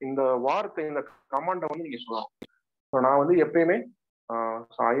இந்த வார்த்தை, இந்த கமாண்டை வந்து நீங்க சொல்லலாம். நான் வந்து எப்பயுமே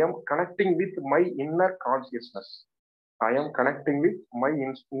I am connecting with my inner consciousness. I am connecting with my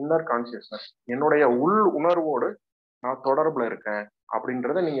inner consciousness. என்னுடைய உள் உணர்வோடு நான் தொடர்புல இருக்கேன்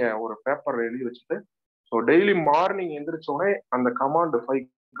அப்படின்றத நீங்க ஒரு பேப்பர்ல எழுதி வச்சுட்டு டெய்லி மார்னிங் எந்திரிச்சோடனே அந்த கமாண்ட் 5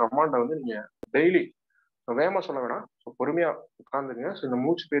 கமாண்டை வந்து நீங்க டெய்லி வேகமா சொல்ல வேணாம், பொறுமையா உட்காந்துங்க. இந்த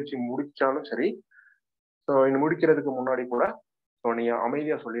மூச்சு பயிற்சி முடிச்சாலும் சரி, இந்த முடிக்கிறதுக்கு முன்னாடி கூட நீங்க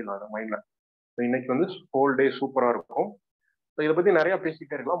அமைதியா சொல்லிடலாம் அந்த மைண்ட்ல, இன்னைக்கு வந்து ஹோல் டே சூப்பரா இருக்கும். இதை பத்தி நிறைய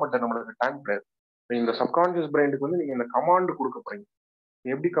பேசிக்கிட்டே இருக்கலாம், பட் நம்மளுக்கு டைம் கிடையாது. இந்த சப்கான்சியஸ் பிரெயினுக்கு வந்து நீங்க இந்த கமாண்ட் கொடுக்க போறீங்க.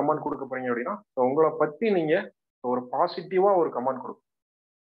 எப்படி கமாண்ட் கொடுக்க போறீங்க அப்படின்னா உங்களை பத்தி நீங்க ஒரு பாசிட்டிவா ஒரு கமாண்ட் கொடுக்கும்.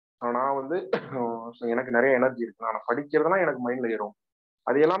 நான் வந்து எனக்கு நிறைய எனர்ஜி இருக்கு, நான் படிக்கிறதுனா எனக்கு மைண்ட்ல ஏறும்.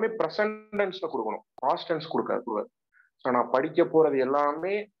 அது எல்லாமே ப்ரெசன்ட் டென்ஸ்ல கொடுக்கணும், பாஸ்ட் டென்ஸ் கொடுக்காது. நான் படிக்க போறது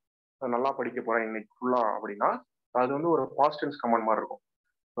எல்லாமே நல்லா படிக்க போறேன் இன்னைக்கு ஃபுல்லா அப்படின்னா அது வந்து ஒரு பாஸ்ட் டென்ஸ் கமாண்ட் மாதிரி இருக்கும்.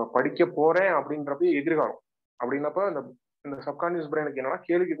 படிக்க போறேன் அப்படின்றப்ப எதிர்காலம் அப்படின்னப்ப இந்த சப்கான்சியஸ் பிரெயினுக்கு என்னன்னா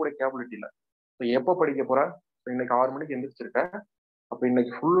கேள்விக்கு கூட கேப்பபிலிட்டி இல்லை. எப்போ படிக்க போறேன், இன்னைக்கு 6 மணிக்கு எந்திரிச்சிருக்கேன், அப்ப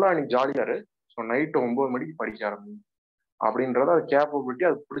இன்னைக்கு ஃபுல்லா நீ ஜாலியா இரு, நைட்டு 9 மணிக்கு படிக்க ஆரம்பிங்க அப்படின்றத அது கேப்பபிலிட்டி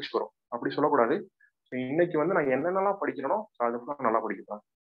அது பிடிச்சி வரும். அப்படி சொல்லக்கூடாது, இன்னைக்கு வந்து நான் என்னென்னலாம் படிக்கிறேனோ அது ஃபுல்லா நல்லா படிக்கிறேன்.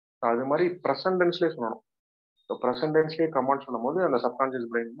 அது மாதிரி ப்ரெசன்ட் டென்ஸ்லேயே சொல்லணும். ப்ரெசன்ட் டென்ஸ்லேயே கமாண்ட் சொல்லும் போது அந்த சப்கான்சியஸ்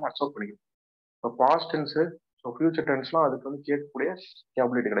பிரெயின் வந்து அக்செப்ட் பண்ணிக்கும். பாஸ்ட் டென்ஸ், ஃபியூச்சர் டென்ஸ்லாம் அதுக்கு வந்து கேட்கக்கூடிய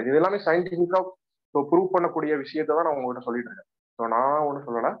கேப்பபிலிட்டி கிடையாது. இது எல்லாமே சயின்டிஃபிக்கா ஸோ ப்ரூவ் பண்ணக்கூடிய விஷயத்தை தான் நான் உங்கள்கிட்ட சொல்லிட்டு இருக்கேன். ஸோ நான் ஒன்றும்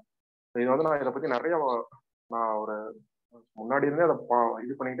சொல்லலை. இது வந்து நான் இதை பற்றி நிறைய நான் ஒரு முன்னாடி இருந்தே அதை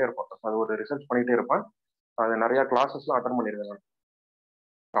இது பண்ணிக்கிட்டே இருப்பேன். அது ஒரு ரிசர்ச் பண்ணிகிட்டே இருப்பேன். அது நிறைய கிளாஸஸ்லாம் அட்டன் பண்ணியிருக்கேன்.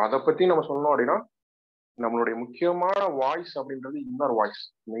 அதை பற்றி நம்ம சொல்லணும் அப்படின்னா நம்மளுடைய முக்கியமான வாய்ஸ் அப்படின்றது இன்னர் வாய்ஸ்.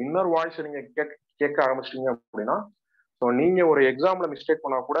 இந்த இன்னர் வாய்ஸை நீங்கள் கேட்க ஆரம்பிச்சிட்டீங்க அப்படின்னா ஸோ நீங்கள் ஒரு எக்ஸாமில் மிஸ்டேக்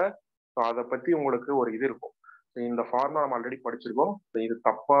பண்ணால் கூட ஸோ அதை பற்றி உங்களுக்கு ஒரு இது இருக்கும். இந்த ஃபார்முலா நம்ம ஆல்ரெடி படிச்சிருக்கோம், இது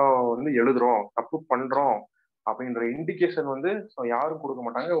தப்பாக வந்து எழுதுறோம், தப்பு பண்ணுறோம் அப்படின்ற இண்டிகேஷன் வந்து ஸோ யாரும் கொடுக்க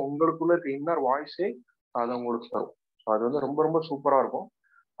மாட்டாங்க. உங்களுக்குள்ள இருக்க இன்னர் வாய்ஸே அதை உங்களுக்கு தரும். ஸோ அது வந்து ரொம்ப ரொம்ப சூப்பராக இருக்கும்.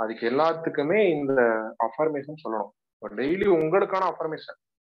 அதுக்கு எல்லாத்துக்குமே இந்த அஃபர்மேஷன் சொல்லணும். டெய்லி உங்களுக்கான அஃபர்மேஷன்,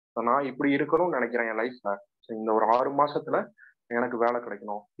 நான் இப்படி இருக்கணும்னு நினைக்கிறேன் என் லைஃப்ல, இந்த ஒரு 6 மாசத்துல எனக்கு வேலை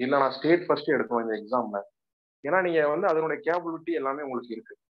கிடைக்கணும், இல்லை நான் ஸ்டேட் ஃபர்ஸ்ட் எடுக்கணும் இந்த எக்ஸாம்ல. ஏன்னா நீங்க வந்து அதனுடைய கேபபிலிட்டி எல்லாமே உங்களுக்கு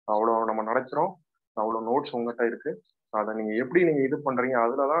இருக்கு. அவ்வளோ நம்ம நடக்கிறோம், அவ்வளோ நோட்ஸ் உங்ககிட்ட இருக்கு. அதை நீங்க எப்படி நீங்க இது பண்றீங்க,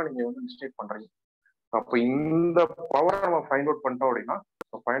 அதுலதான் நீங்க வந்து மிஸ்டேக் பண்றீங்க. அப்போ இந்த பவரை நம்ம ஃபைண்ட் அவுட் பண்ணிட்டோம் அப்படின்னா,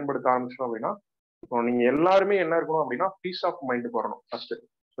 பயன்படுத்த ஆரம்பிச்சோம் அப்படின்னா நீங்க எல்லாருமே என்ன இருக்கணும் அப்படின்னா பீஸ் ஆஃப் மைண்டுக்கு வரணும் ஃபர்ஸ்ட்.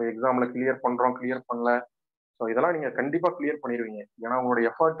 ஸோ எக்ஸாம்ல கிளியர் பண்றோம், கிளியர் பண்ணல, ஸோ இதெல்லாம் நீங்க கண்டிப்பா கிளியர் பண்ணிடுவீங்க. ஏன்னா உங்களோட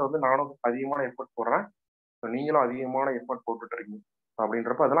எஃபர்ட் வந்து நானும் அதிகமான எஃபர்ட் போடுறேன், நீங்களும் அதிகமான எஃபர்ட் போட்டுட்டு இருக்கீங்க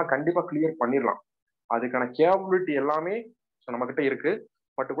அப்படின்றப்ப அதெல்லாம் கண்டிப்பா கிளியர் பண்ணிடலாம். அதுக்கான கேபபிலிட்டி எல்லாமே நம்ம கிட்ட இருக்கு.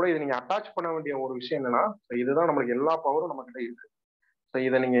 பட் கூட இதை நீங்க அட்டாச் பண்ண வேண்டிய ஒரு விஷயம் என்னன்னா, இதுதான் நம்மளுக்கு எல்லா பவரும் நம்ம கிட்ட இருக்கு. ஸோ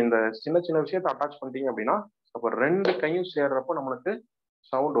இதை நீங்க இந்த சின்ன சின்ன விஷயத்த அட்டாச் பண்ணிட்டீங்க அப்படின்னா அப்போ 2 கையும் சேர்றப்போ நம்மளுக்கு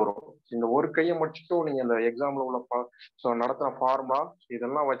சவுண்ட் வரும். இந்த ஒரு கையை மட்டும் நீங்க இந்த எக்ஸாம்ல உள்ள ஸோ நடத்துன ஃபார்முலா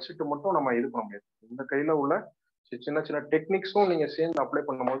இதெல்லாம் வச்சுட்டு மட்டும் நம்ம இது பண்ண முடியாது. இந்த கையில உள்ள சின்ன சின்ன டெக்னிக்ஸும் நீங்க சேர்ந்து அப்ளை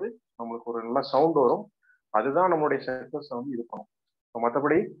பண்ணும்போது நம்மளுக்கு ஒரு நல்ல சவுண்ட் வரும். அதுதான் நம்மளுடைய சக்சஸ் வந்து இது பண்ணும்.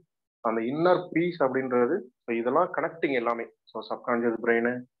 மற்றபடி அந்த இன்னர் பீஸ் அப்படின்றது இதெல்லாம் கனெக்டிங் எல்லாமே. ஸோ சப்கான்சியஸ் பிரெயின்,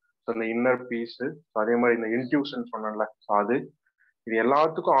 ஸோ இந்த இன்னர் பீஸ், அதே மாதிரி இந்த இன்ட்யூஷன் சொன்னேன்ல, அது இது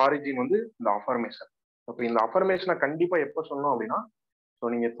எல்லாத்துக்கும் ஆரிஜின் வந்து இந்த அஃபர்மேஷன். இப்போ இந்த அஃபர்மேஷனை கண்டிப்பா எப்போ சொல்லணும் அப்படின்னா ஸோ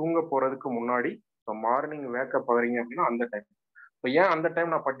நீங்க தூங்க போறதுக்கு முன்னாடி, ஸோ மார்னிங் வேக்கப் ஆகுறீங்க அப்படின்னா அந்த டைம். இப்போ ஏன் அந்த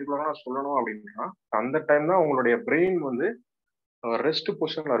டைம் நான் பர்டிகுலரா சொல்லணும் அப்படின்னா அந்த டைம் தான் உங்களுடைய பிரெயின் வந்து ரெஸ்ட்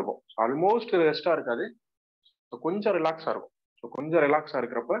பொசிஷன்ல இருக்கும். ஆல்மோஸ்ட் ரெஸ்டா இருக்காது, கொஞ்சம் ரிலாக்ஸா இருக்கும். ஸோ கொஞ்சம் ரிலாக்ஸா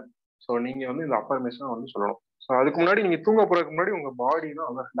இருக்கிறப்ப ஸோ நீங்க வந்து இந்த அஃபர்மேஷனை வந்து சொல்லணும். ஸோ அதுக்கு முன்னாடி நீங்க தூங்க போறதுக்கு முன்னாடி உங்க பாடிலாம்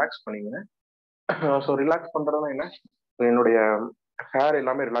நல்லா ரிலாக்ஸ் பண்ணீங்க. ஸோ ரிலாக்ஸ் பண்றதுனா என்ன, என்னுடைய ஹேர்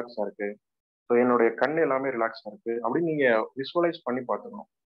எல்லாமே ரிலாக்ஸா இருக்கு, ஸோ என்னுடைய கண் எல்லாமே ரிலாக்ஸா இருக்கு அப்படின்னு நீங்க விசுவலைஸ் பண்ணி பார்த்துக்கணும்.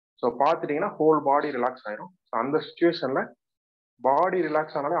 ஸோ பார்த்துட்டீங்கன்னா ஹோல் பாடி ரிலாக்ஸ் ஆயிரும். ஸோ அந்த சுச்சுவேஷன்ல பாடி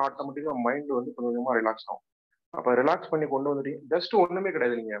ரிலாக்ஸ் ஆனாலே ஆட்டோமேட்டிக்கா மைண்ட் வந்து கொஞ்சம் கொஞ்சமா ரிலாக்ஸ் ஆகும். அப்போ ரிலாக்ஸ் பண்ணி கொண்டு வந்துட்டீங்க, ஜஸ்ட் ஒண்ணுமே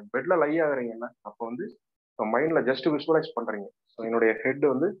கிடையாது, நீங்க பெட்ல லை ஆகுறீங்கன்னா அப்போ வந்து மைண்ட்ல ஜஸ்ட் விசுவலைஸ் பண்றீங்க. ஸோ என்னுடைய ஹெட்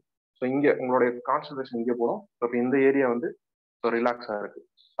வந்து ஸோ இங்க உங்களுடைய கான்சன்ட்ரேஷன் இங்கே போகணும். ஸோ இப்போ இந்த ஏரியா வந்து ஸோ ரிலாக்ஸா இருக்கு,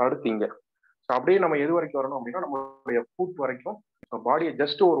 அடுத்து இங்க. ஸோ அப்படியே நம்ம எது வரைக்கும் வரணும் அப்படின்னா நம்மளுடைய ஃபுட் வரைக்கும் பாடியை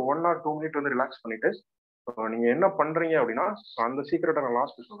ஜஸ்ட் ஒரு 1 or 2 மினிட் வந்து ரிலாக்ஸ் பண்ணிட்டு நீங்க என்ன பண்றீங்க அப்படின்னா அந்த சீக்கிரட்டை நான்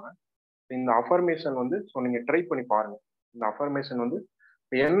லாஸ்ட் சொல்றேன். இந்த அஃபர்மேஷன் வந்து ஸோ நீங்க ட்ரை பண்ணி பாருங்க. இந்த அஃபர்மேஷன் வந்து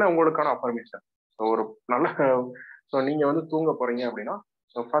என்ன உங்களுக்கான அஃபர்மேஷன். ஸோ ஒரு நல்ல ஸோ நீங்க வந்து தூங்க போறீங்க அப்படின்னா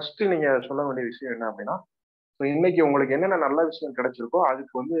ஸோ ஃபர்ஸ்ட் நீங்க சொல்ல வேண்டிய விஷயம் என்ன அப்படின்னா ஸோ இன்னைக்கு உங்களுக்கு என்னென்ன நல்ல விஷயம் கிடைச்சிருக்கோ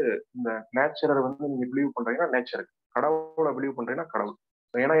அதுக்கு வந்து இந்த நேச்சரை வந்து நீங்க பிலீவ் பண்றீங்கன்னா நேச்சருக்கு, கடவுளை பிலீவ் பண்றீங்கன்னா கடவுள்.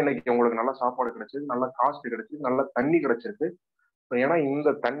 ஏன்னா இன்னைக்கு உங்களுக்கு நல்ல சாப்பாடு கிடைச்சிருக்கு, நல்ல காசு கிடைச்சிருக்கு, நல்ல தண்ணி கிடைச்சிருக்கு. ஏன்னா இந்த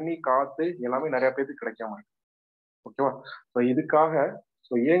தண்ணி காத்து எல்லாமே நிறைய பேருக்கு கிடைக்காம இருக்கு. ஓகேவா? ஸோ இதுக்காக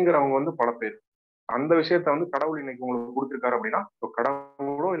ஸோ ஏங்குறவங்க வந்து பல பேர். அந்த விஷயத்த வந்து கடவுள் இன்னைக்கு உங்களுக்கு கொடுத்துருக்காரு அப்படின்னா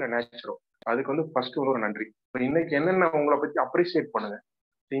கடவுளோ இல்லை நேச்சரோ அதுக்கு வந்து ஃபர்ஸ்ட் ஒரு நன்றி. இன்னைக்கு என்னென்ன உங்களை பத்தி அப்ரிசியேட் பண்ணுங்க.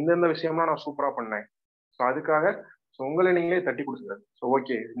 இந்தந்த விஷயம்லாம் நான் சூப்பரா பண்ணேன், ஸோ அதுக்காக ஸோ உங்களை நீங்களே தட்டி கொடுத்துருக்காரு. ஸோ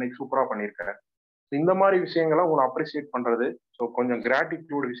ஓகே இன்னைக்கு சூப்பரா பண்ணியிருக்கேன். இந்த மாதிரி விஷயங்கள்லாம் உங்களை அப்ரிசியேட் பண்றது, ஸோ கொஞ்சம்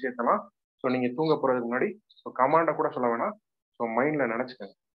கிராட்டிடியூட் விஷயத்தெல்லாம் ஸோ நீங்க தூங்க போறதுக்கு முன்னாடி ஸோ கமாண்டை கூட சொல்ல வேணாம், ஸோ மைண்ட்ல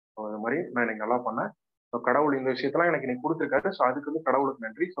நினைச்சுக்கங்க. ஸோ அது மாதிரி நான் இன்னைக்கு நல்லா பண்ணேன், ஸோ கடவுள் இந்த விஷயத்தெல்லாம் எனக்கு இன்னைக்கு கொடுத்துருக்காரு, ஸோ அதுக்கு வந்து கடவுளுக்கு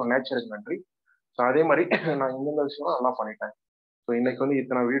நன்றி, ஸோ நேச்சருக்கு நன்றி. ஸோ அதே மாதிரி நான் இந்தந்த விஷயம் நல்லா பண்ணிட்டேன். ஸோ இன்னைக்கு வந்து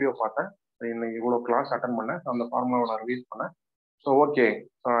இத்தனை வீடியோ பார்த்தேன், இன்னைக்கு இவ்வளோ கிளாஸ் அட்டன் பண்ணேன், அந்த ஃபார்முலாவை நான் ரிலீஸ் பண்ணேன். So okay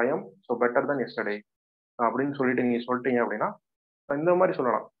so I am so better then yesterday அப்படின்னு சொல்லிட்டு நீங்க சொல்லிட்டீங்க அப்படின்னா இந்த மாதிரி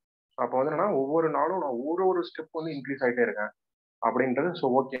சொல்லலாம். அப்போ வந்து என்னன்னா ஒவ்வொரு நாளும் நான் ஒரு ஸ்டெப் வந்து இன்க்ரீஸ் ஆகிட்டே இருக்கேன் அப்படின்றது. ஸோ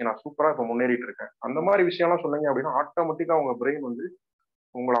ஓகே நான் சூப்பராக இப்போ முன்னேறிட்டு இருக்கேன், அந்த மாதிரி விஷயம்லாம் சொன்னீங்க அப்படின்னா ஆட்டோமேட்டிக்கா உங்க பிரெயின் வந்து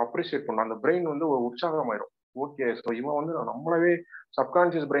உங்களை அப்ரிசியேட் பண்ணும். அந்த பிரெயின் வந்து ஒரு உற்சாகமாயிரும். ஓகே ஸோ இவன் வந்து நம்மளவே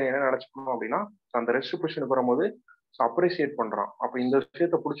சப்கான்சியஸ் பிரெயின் என்ன நினைச்சுக்கணும் அப்படின்னா அந்த ரெஸ்ட் பொசிஷனுக்கு வரும்போது அப்ரிசியேட் பண்றான், அப்ப இந்த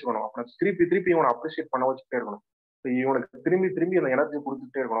விஷயத்த பிடிச்சிக்கணும், அப்ப திருப்பி திருப்பி இவனை அப்ரிசியேட் பண்ண வச்சுட்டே இருக்கணும், இவனுக்கு திரும்பி திரும்பி அந்த எனர்ஜி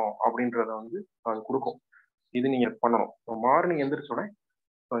கொடுத்துட்டே இருக்கணும் அப்படின்றத வந்து அது கொடுக்கும். இது நீங்க பண்ணணும். மார்னிங் எந்திரிச்சோடனே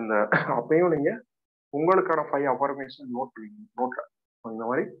இந்த அப்பயும் நீங்க உங்களுக்கான 5 அஃபர்மேஷன் நோட் பண்ணிக்கணும் நோட்ல. இந்த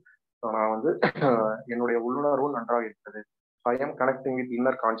மாதிரி நான் வந்து என்னுடைய உள்ளுணர்வு நன்றாக இருக்கிறது, I am connecting with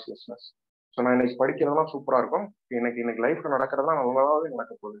inner consciousness, so நான் இன்னைக்கு படிக்கிறதெல்லாம் சூப்பரா இருக்கும். இன்னைக்கு லைஃப்ல நடக்கிறதெல்லாம் நல்லாவே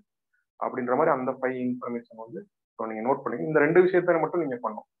நடக்க போகுது. அப்படின்ற மாதிரி அந்த 5 இன்ஃபர்மேஷன் வந்து ஸோ நீங்க நோட் பண்ணி இந்த 2 விஷயத்த மட்டும் நீங்க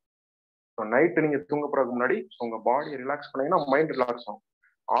பண்ணணும். ஸோ நைட்டு நீங்க தூங்க போறதுக்கு முன்னாடி உங்க பாடியை ரிலாக்ஸ் பண்ணீங்கன்னா மைண்ட் ரிலாக்ஸ் ஆகும்.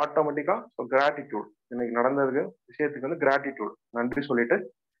 ஆட்டோமேட்டிக்கா ஸோ கிராட்டிடியூட் இன்னைக்கு நடந்ததுக்கு விஷயத்துக்கு வந்து கிராட்டிடியூட் நன்றி சொல்லிட்டு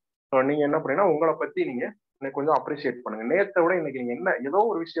நீங்க என்ன பண்ணீங்கன்னா உங்களை பத்தி நீங்க இன்னைக்கு கொஞ்சம் அப்ரிஷியேட் பண்ணுங்க. நேத்தை விட இன்னைக்கு நீங்க என்ன ஏதோ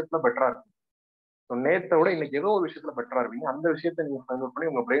ஒரு விஷயத்துல பெட்டரா இருக்கு. ஸோ நேத்தை விட இன்னைக்கு ஏதோ ஒரு விஷயத்துல பெட்டரா இருப்பீங்க. அந்த விஷயத்த நீங்க ஃபைண்ட் அவுட் பண்ணி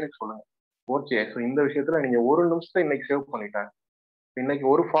உங்க பிரெயினுக்கு சொல்லுங்க. ஓகே, ஸோ இந்த விஷயத்துல நீங்க ஒரு நிமிஷத்தை இன்னைக்கு சேவ் பண்ணிட்டேன். இன்னைக்கு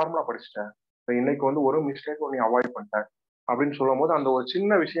ஒரு ஃபார்முலா படிச்சுட்டேன். இன்னைக்கு வந்து ஒரு மிஸ்டேக் நீ அவாய்ட் பண்ணிட்டேன் அப்படின்னு சொல்லும் போது அந்த ஒரு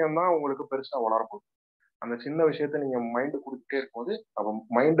சின்ன விஷயம் தான் உங்களுக்கு பெருசா வளரப்போகுது. அந்த சின்ன விஷயத்த நீங்க மைண்டு கொடுத்துட்டே இருக்கும்போது அப்போ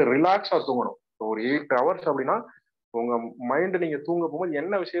மைண்டு ரிலாக்ஸா தூங்கணும். ஒரு 8 ஹவர்ஸ் அப்படின்னா உங்க மைண்டு நீங்க தூங்க போகும்போது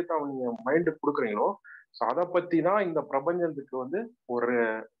என்ன விஷயத்த நீங்க மைண்டு கொடுக்குறீங்களோ அதை பத்தி தான் இந்த பிரபஞ்சத்துக்கு வந்து ஒரு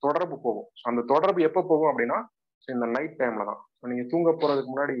தொடர்பு போகும். அந்த தொடர்பு எப்போ போகும் அப்படின்னா இந்த நைட் டைம்ல தான். நீங்க தூங்க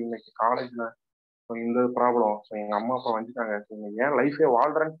போறதுக்கு முன்னாடி இன்னைக்கு காலேஜ்ல இந்த ப்ராப்ளம் எங்க அம்மா அப்பா வந்துட்டாங்க, ஏன் லைஃபே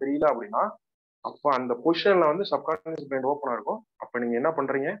வாழ்றேன்னு தெரியல அப்படின்னா அப்ப அந்த பொசிஷன்ல வந்து சப்கான்சியஸ் மைண்ட் ஓப்பனா இருக்கும். அப்ப நீங்க என்ன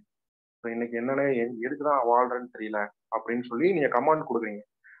பண்றீங்க, இன்னைக்கு என்னன்னு எதுக்குதான் வாழ்றேன்னு தெரியல அப்படின்னு சொல்லி நீங்க கமாண்ட் கொடுக்குறீங்க.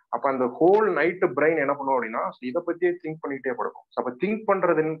 அப்ப அந்த ஹோல் நைட்டு பிரெயின் என்ன பண்ணும் அப்படின்னா இதை பத்தியே திங்க் பண்ணிட்டே படுக்கும். அப்ப திங்க்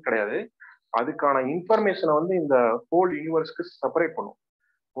பண்றதுன்னு கிடையாது, அதுக்கான இன்ஃபர்மேஷனை வந்து இந்த ஹோல் யூனிவர்ஸ்க்கு செப்பரேட் பண்ணும்.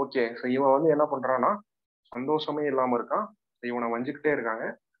 ஓகே, ஸோ இவன் வந்து என்ன பண்றான்னா சந்தோஷமே இல்லாம இருக்கான், இவனை வஞ்சிக்கிட்டே இருக்காங்க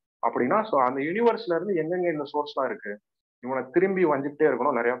அப்படின்னா ஸோ அந்த யூனிவர்ஸ்ல இருந்து எங்கெங்க இந்த சோர்ஸ்லாம் இருக்கு, இவனை திரும்பி வஞ்சிக்கிட்டே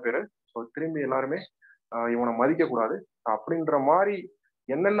இருக்கணும் நிறைய பேர். ஸோ திரும்பி எல்லாருமே இவனை மதிக்க கூடாது அப்படின்ற மாதிரி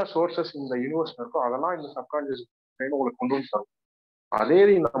என்னென்ன சோர்சஸ் இந்த யூனிவர்ஸ்ல இருக்கோ அதெல்லாம் இந்த சப்கான்சியஸ் உங்களுக்கு கொண்டு வந்து தரும். அதே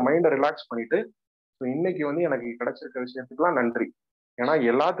இந்த மைண்டை ரிலாக்ஸ் பண்ணிட்டு ஸோ இன்னைக்கு வந்து எனக்கு கிடைச்சிருக்க விஷயத்துக்குலாம் நன்றி. ஏன்னா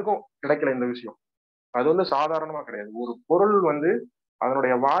எல்லாத்துக்கும் கிடைக்கல இந்த விஷயம், அது வந்து சாதாரணமா கிடையாது. ஒரு பொருள் வந்து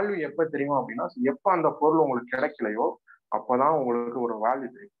அதனுடைய வேல்யூ எப்ப தெரியும் அப்படின்னா எப்ப அந்த பொருள் உங்களுக்கு கிடைக்கலையோ அப்பதான் உங்களுக்கு ஒரு வேல்யூ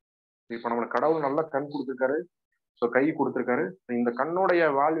தெரியும். இப்ப நம்மளுக்கு கடவுள் நல்ல கண் கொடுத்துருக்காரு, ஸோ கை கொடுத்துருக்காரு. இந்த கண்ணுடைய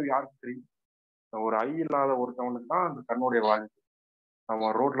வேல்யூ யாருக்கு தெரியும்? ஒரு ஐ இல்லாத ஒருத்தவனுக்கு தான் அந்த கண்ணுடைய வேல்யூ.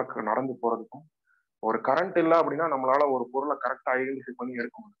 நம்ம ரோட்ல நடந்து போறதுக்கும் ஒரு கரண்ட் இல்லை அப்படின்னா நம்மளால ஒரு பொருளை கரெக்டா ஐடென்டிஃபை பண்ணி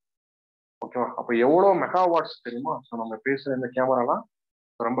எடுக்க முடியும். ஓகேவா? அப்ப எவ்வளவு மெகா வாட்ஸ் தெரியுமா? ஸோ நம்ம பேசுற இந்த கேமராலாம்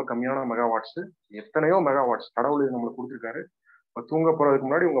ரொம்ப கம்மியான மெகா வாட்ஸ், எத்தனையோ மெகா வாட்ஸ் கடவுள் இது நம்மளுக்கு கொடுத்துருக்காரு. இப்போ தூங்க போறதுக்கு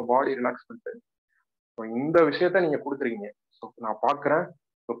முன்னாடி உங்க பாடி ரிலாக்ஸ் பண்ணிட்டு இந்த விஷயத்த நீங்க கொடுத்துருக்கீங்க. ஸோ நான் பாக்குறேன்,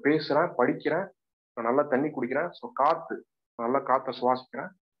 ஸோ பேசுறேன், படிக்கிறேன், நல்லா தண்ணி குடிக்கிறேன், ஸோ காத்து நல்லா காத்தை சுவாசிக்கிறேன்,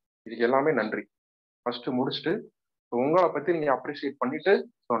 இதுக்கு எல்லாமே நன்றி. ஃபர்ஸ்ட் முடிச்சுட்டு உங்களை பத்தி நீங்க அப்ரிஷியேட் பண்ணிட்டு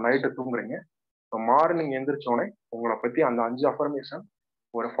ஸோ நைட்டு தூங்குறீங்க. ஸோ மார்னிங் எந்திரிச்சோடனே உங்களை பத்தி அந்த 5 அஃபர்மேஷன்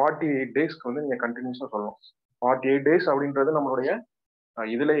ஒரு 48 டேஸ்க்கு வந்து நீங்க கண்டினியூஸா சொல்லணும். 48 டேஸ் அப்படின்றது நம்மளுடைய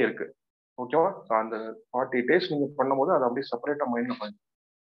இதுலயே இருக்கு. ஓகேவா? ஸோ அந்த 48 டேஸ் நீங்க பண்ணும்போது அதை அப்படியே செப்பரேட்டா மைண்ட்ல பண்ணுங்க.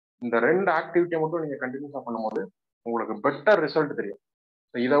 இந்த 2 ஆக்டிவிட்டியை மட்டும் நீங்க கண்டினியூஸா பண்ணும்போது உங்களுக்கு பெட்டர் ரிசல்ட் தெரியும்.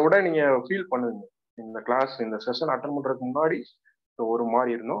 இதை விட நீங்க ஃபீல் பண்ணுவீங்க. இந்த கிளாஸ் இந்த செஷன் அட்டன் பண்றதுக்கு முன்னாடி ஒரு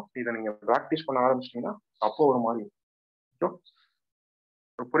மாதிரி இருந்தோம், இதை நீங்க ப்ராக்டிஸ் பண்ண ஆரம்பிச்சிட்டீங்கன்னா அப்போ ஒரு மாதிரி இருக்கும்.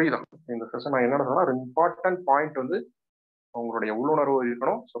 புரியுதா? இந்த செஷன் நான் என்ன சொன்னா இம்பார்ட்டன்ட் பாயிண்ட் வந்து உங்களுடைய உள்ளுணர்வு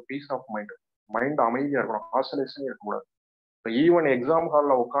இருக்கணும். So piece of mind, mind அமைதியா இருக்கணும், ஆசோலேஷன் இருக்கக்கூடாது. இப்போ ஈவன் எக்ஸாம்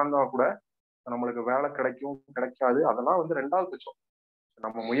ஹாலில் உட்கார்ந்தா கூட நம்மளுக்கு வேலை கிடைக்கும் கிடைக்காது அதெல்லாம் வந்து 2வது பட்சம்.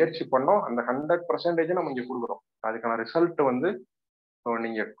 நம்ம முயற்சி பண்ணோம், அந்த 100% நம்ம இங்க கொடுக்குறோம். அதுக்கான ரிசல்ட் வந்து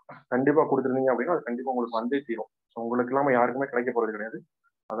நீங்க கண்டிப்பா கொடுத்துருந்தீங்க அப்படின்னா அது கண்டிப்பா உங்களுக்கு வந்தே தீரும். ஸோ உங்களுக்கு இல்லாம யாருக்குமே கிடைக்க போறது கிடையாது.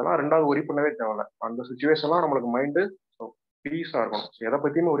 அதெல்லாம் 2வது ஒரி பண்ணவே தேவையில்ல. அந்த சுச்சுவேஷன்லாம் நம்மளுக்கு மைண்டு பீஸா இருக்கணும். எதை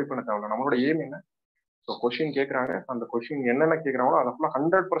பத்தியுமே ஒரி பண்ண தேவையில்ல. நம்மளோட எய்ம் என்ன? ஸோ கொஸ்டின் கேட்குறாங்க, அந்த கொஸ்டின் என்னென்ன கேட்குறாங்களோ அதை ஃபுல்லாக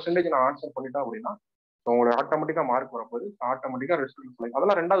 100% நான் ஆன்சர் பண்ணிட்டேன் அப்படின்னா உங்களுக்கு ஆட்டோமேட்டிக்கா மார்க் வரப்போது, ஆட்டோமேட்டிக்கா ரிசல்ட்.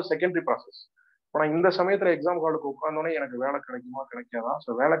 அதெல்லாம் 2வது செகண்டரி ப்ராசஸ். இப்போ நான் இந்த சமயத்துல எக்ஸாம் ஹாலுக்கு உட்காந்தோடனே எனக்கு வேலை கிடைக்குமா கிடைக்காதா?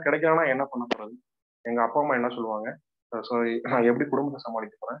 ஸோ வேலை கிடைக்கலன்னா என்ன பண்ண போறது? எங்க அப்பா அம்மா என்ன சொல்லுவாங்க? ஸோ நான் எப்படி குடும்பத்தை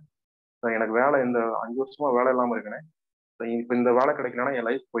சமாளிக்க போறேன்? எனக்கு வேலை இந்த 5 வருஷமா வேலை இல்லாம இருக்கேன், இப்போ இந்த வேலை கிடைக்கலன்னா என்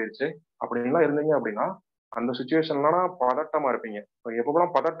லைஃப் போயிடுச்சு அப்படின்லாம் இருந்தீங்க அப்படின்னா அந்த சுச்சுவேஷன்லாம் பதட்டமா இருப்பீங்க.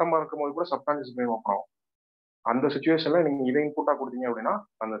 எப்போலாம் பதட்டமா இருக்கும்போது கூட சப்கான்சியஸ் மைண்ட் ஓப்பன் ஆகும். அந்த சுச்சுவேஷன்ல நீங்க இதை இன்புட்டா கொடுத்தீங்க அப்படின்னா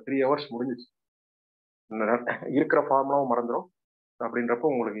அந்த 3 ஹவர்ஸ் முடிஞ்சிச்சு, இருக்கிற ஃபார்முலாவும் மறந்துடும். அப்படின்றப்போ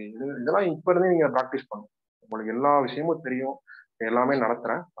உங்களுக்கு இதெல்லாம் இப்ப இருந்தே நீங்க ப்ராக்டிஸ் பண்ணுங்க. உங்களுக்கு எல்லா விஷயமும் தெரியும், எல்லாமே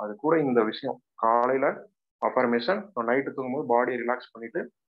நடத்துறேன். அது கூட இந்த விஷயம் காலையில அஃபர்மேஷன், நைட்டு தூங்கும்போது பாடியை ரிலாக்ஸ் பண்ணிட்டு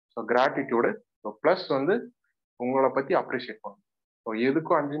ஸோ கிராட்டிடியூடு, ஸோ ப்ளஸ் வந்து உங்களை பத்தி அப்ரிஷியேட் பண்ணுங்க. ஸோ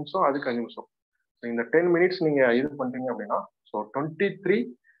எதுக்கும் 5 நிமிஷம், அதுக்கு 5 நிமிஷம். இந்த 10 மினிட்ஸ் நீங்க இது பண்றீங்க அப்படின்னா ஸோ 23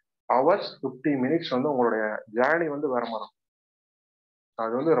 hours 50 minutes வந்து உங்களுடைய ஜேர்னி வந்து வேற மாதிரி இருக்கும்.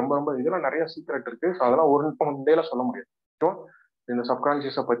 அது வந்து ரொம்ப ரொம்ப இதெல்லாம் நிறைய சீக்ரெட் இருக்கு. அதெல்லாம் ஒரு நிமிஷம் டேல சொல்ல முடியாது. ஸோ இந்த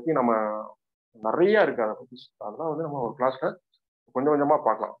சப்கான்சியஸை பத்தி நம்ம நிறைய இருக்கு. அதை பத்தி அதெல்லாம் வந்து நம்ம ஒரு கிளாஸ்ல கொஞ்சம் கொஞ்சமா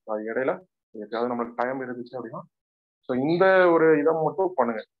பார்க்கலாம். அது இடையில எப்பயாவது நம்மளுக்கு டைம் இருந்துச்சு அப்படின்னா ஸோ இந்த ஒரு இதை மட்டும்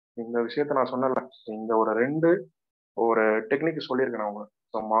பண்ணுங்க. இந்த விஷயத்த நான் சொன்னல, இந்த ஒரு டெக்னிக் சொல்லியிருக்கேன் நான் உங்களுக்கு.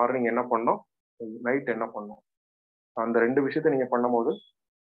 ஸோ மார்னிங் என்ன பண்ணோம், நைட் என்ன பண்ணோம், அந்த 2 விஷயத்த நீங்க பண்ணும்போது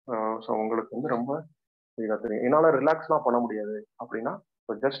ஸோ உங்களுக்கு வந்து ரொம்ப இதா தெரியும். என்னால ரிலாக்ஸ்லாம் பண்ண முடியாது அப்படின்னா,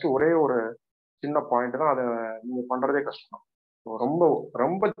 ஜஸ்ட் ஒரே ஒரு சின்ன பாயிண்ட் தான், அதை நீங்க பண்றதே கஷ்டம். ரொம்ப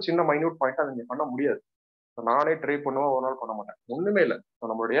ரொம்ப சின்ன மைன்யூட் பாயிண்ட் அதை நீங்க பண்ண முடியாது. நானே ட்ரை பண்ணுவேன், ஒரு நாள் பண்ண மாட்டேன். ஒண்ணுமே இல்லை.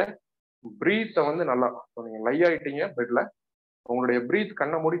 நம்மளுடைய பிரீத்தை வந்து நல்லா, நீங்க லை ஆயிட்டீங்க பெட்ல, உங்களுடைய பிரீத்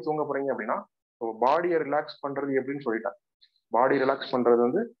கண்ணை மூடி தூங்க போறீங்க அப்படின்னா, பாடியை ரிலாக்ஸ் பண்றது எப்படின்னு சொல்லிட்டேன். பாடி ரிலாக்ஸ் பண்றது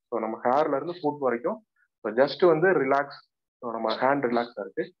வந்து நம்ம ஹேர்ல இருந்து ஃபுட் வரைக்கும் ஜஸ்ட் வந்து ரிலாக்ஸ். நம்ம ஹேண்ட் ரிலாக்ஸா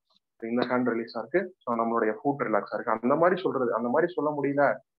இருக்கு, இந்த ஹேண்ட் ரிலீஸா இருக்கு, ஸோ நம்மளுடைய ஃபுட் ரிலாக்ஸா இருக்கு, அந்த மாதிரி சொல்றது. அந்த மாதிரி சொல்ல முடியல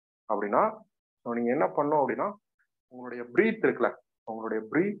அப்படின்னா நீங்க என்ன பண்ணோம் அப்படின்னா, உங்களுடைய பிரீத் இருக்குல்ல, உங்களுடைய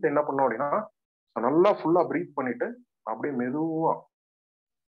பிரீத் என்ன பண்ணோம் அப்படின்னா, நல்லா ஃபுல்லா பிரீத் பண்ணிட்டு அப்படியே மெதுவா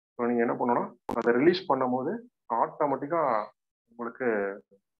நீங்க என்ன பண்ணணும்னா அதை ரிலீஸ் பண்ணும் போது ஆட்டோமேட்டிக்கா உங்களுக்கு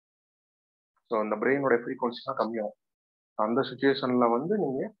அந்த பிரெயினோட ஃப்ரீக்வன்சி தான் கம்மியாகும். அந்த சுச்சுவேஷன்ல வந்து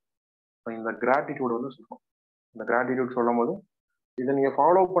நீங்க இந்த கிராட்டிடியூட் வந்து சொல்லணும். இந்த கிராட்டிடியூட் சொல்லும் போது இதை நீங்க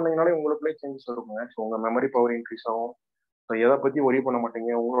ஃபாலோ பண்ணீங்கனாலே உங்களுக்குள்ளே சேஞ்சஸ் இருக்குங்க. ஸோ உங்க மெமரி பவர் இன்க்ரீஸ் ஆகும். ஸோ எதை பத்தி ஒரி பண்ண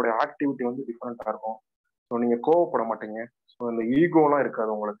மாட்டீங்க, உங்களுடைய ஆக்டிவிட்டி வந்து டிஃப்ரெண்டா இருக்கும். ஸோ நீங்க கோவப்பட மாட்டீங்க. ஸோ இந்த ஈகோலாம்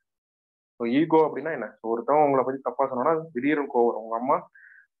இருக்காது உங்களுக்கு. ஸோ ஈகோ அப்படின்னா என்ன, ஒருத்தவங்க உங்களை பத்தி தப்பா சொன்னா திடீர்னு கோவம். உங்க அம்மா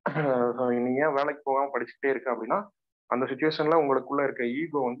நீங்க ஏன் வேலைக்கு போகாம படிச்சுட்டே இருக்க அப்படின்னா, அந்த சுச்சுவேஷன்ல உங்களுக்குள்ள இருக்க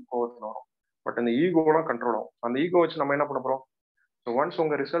ஈகோ வந்து கோவத்துல வரும். பட் அந்த ஈகோலாம் கண்ட்ரோல் ஆகும். அந்த ஈகோ வச்சு நம்ம என்ன பண்ண போறோம், ஸோ ஒன்ஸ்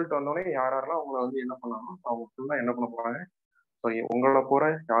உங்க ரிசல்ட் வந்தோடனே யாரெல்லாம் உங்களை வந்து என்ன பண்ணாலும் அவங்க ஃபுல்லா என்ன பண்ண போறாங்க, ஸோ உங்களை போற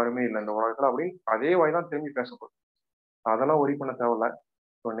யாருமே இல்லை இந்த உலகத்துல அப்படின்னு அதே வாய் தான் திரும்பி பேசப்படும். அதெல்லாம் ஒரி பண்ண தேவையில்ல.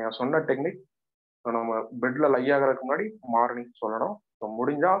 ஸோ நான் சொன்ன டெக்னிக் நம்ம பெட்ல லை ஆகிறதுக்கு முன்னாடி மார்னிங் சொல்லணும். ஸோ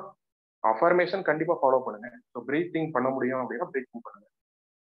முடிஞ்சா அஃபர்மேஷன் கண்டிப்பா ஃபாலோ பண்ணுங்க. ஸோ பிரீத்திங் பண்ண முடியும் அப்படின்னா பிரீத்திங் பண்ணுங்க.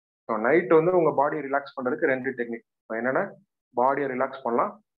 ஸோ நைட் வந்து உங்க பாடியை ரிலாக்ஸ் பண்றதுக்கு 2 டெக்னிக். என்னென்ன, பாடியை ரிலாக்ஸ்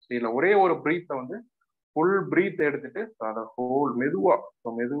பண்ணலாம். இதுல ஒரே ஒரு பிரீத்தை வந்து ஃபுல் பிரீத் எடுத்துட்டு அதை ஹோல்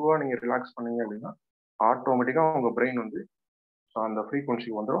மெதுவா நீங்க ரிலாக்ஸ் பண்ணீங்க அப்படின்னா ஆட்டோமேட்டிக்கா உங்க பிரெயின் வந்து அந்த ஃப்ரீக்வன்சி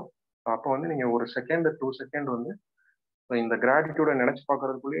வந்துடும். அப்போ வந்து நீங்க ஒரு செகண்ட் 2 செகண்ட் வந்து இந்த கிராட்டிடியூட நினைச்சு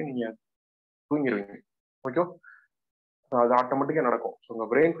பார்க்கறதுக்குள்ளேயே நீங்க தூங்கிடுவீங்க. ஓகே, அது ஆட்டோமேட்டிக்கா நடக்கும். ஸோ உங்க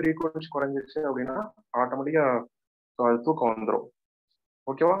பிரெயின் ஃப்ரீக்வன்சி குறைஞ்சிருச்சு அப்படின்னா ஆட்டோமேட்டிக்கா அது தூக்கம் வந்துடும்.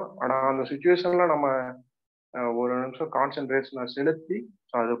 ஓகேவா? ஆனா அந்த சுச்சுவேஷன்ல நம்ம ஒரு நிமிஷம் கான்சென்ட்ரேஷனை செலுத்தி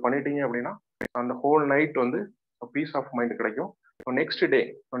அது பண்ணிட்டீங்க அப்படின்னா அந்த ஹோல் நைட் வந்து பீஸ் ஆஃப் மைண்ட் கிடைக்கும். நெக்ஸ்ட் டே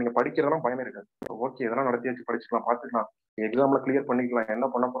நீங்க படிக்கிறதெல்லாம் பயமே இருக்காது. ஓகே, இதெல்லாம் நடத்தியாச்சு, படிச்சுக்கலாம், பார்த்துக்கலாம், எக்ஸாம்ல கிளியர் பண்ணிக்கலாம், என்ன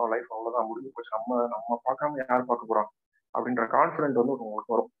பண்ண போறோம், லைஃப் அவ்வளவுதான், முடிஞ்சு போச்சு, நம்ம பார்க்காம யார் பார்க்க போறோம் அப்படின்ற கான்ஃபிடென்ட் வந்து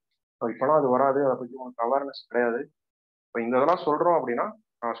உங்களுக்கு வரும். இப்பெல்லாம் அது வராது. அதை பத்தி உங்களுக்கு அவேர்னஸ் கிடையாது. இப்போ இந்த இதெல்லாம் சொல்றோம் அப்படின்னா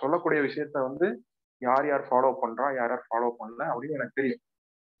நான் சொல்லக்கூடிய விஷயத்த வந்து யார் யார் ஃபாலோ பண்றா, யார் யார் ஃபாலோ பண்ணல அப்படின்னு எனக்கு தெரியும்.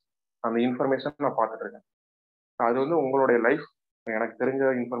 அந்த இன்ஃபர்மேஷன் நான் பார்த்துட்டு இருக்கேன். அது வந்து உங்களுடைய லைஃப், எனக்கு தெரிஞ்ச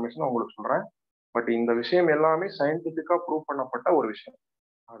இன்ஃபர்மேஷன் உங்களுக்கு சொல்றேன். பட் இந்த விஷயம் எல்லாமே சயின்டிபிக்கா ப்ரூவ் பண்ணப்பட்ட ஒரு விஷயம்.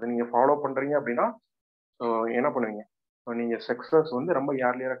 அதை நீங்க ஃபாலோ பண்றீங்க அப்படின்னா என்ன பண்ணுவீங்க, நீங்க சக்சஸ் வந்து ரொம்ப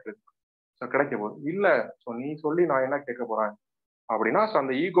ஏர்லியரா கிடைக்க போகுது. இல்ல நீ சொல்லி நான் என்ன கேட்க போறேன் அப்படின்னா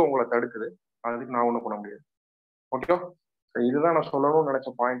அந்த ஈகோ உங்களை தடுக்குது. அதுக்கு நான் ஒண்ணும் பண்ண முடியாது. ஓகே, இதுதான் நான் சொல்லணும்னு நினைச்ச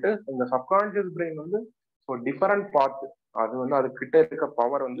பாயிண்ட். இந்த சப்கான்சியஸ் பிரெயின் வந்து டிஃபரெண்ட் பார்ட். அது வந்து அது கிட்ட இருக்க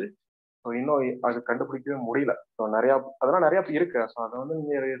பவர் வந்து இன்னும் அது கண்டுபிடிக்கவே முடியல. அதெல்லாம் நிறைய இருக்கு. அதை வந்து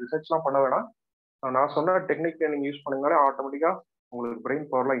நீங்க ரிசர்ச்லாம் பண்ண வேணாம். நான் சொன்ன டெக்னிக் நீங்க யூஸ் பண்ணீங்கனாலே ஆட்டோமேட்டிக்கா உங்களுக்கு பிரெயின்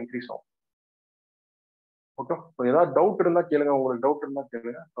பவர்லாம் இன்க்ரீஸ் ஆகும். ஓகே, ஏதாவது டவுட் இருந்தா கேளுங்க. உங்களுக்கு டவுட் இருந்தா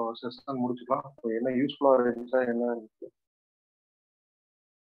கேளுங்க. செஷன் முடிச்சுக்கலாம். என்ன யூஸ்ஃபுல்லா இருந்துச்சா என்ன இருந்துச்சு,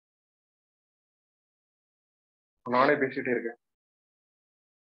 நானே பேசிட்டே இருக்கேன்.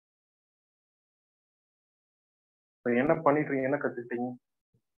 என்ன பண்ணிட்டு இருக்கீங்க, என்ன கத்துக்கிட்டீங்க,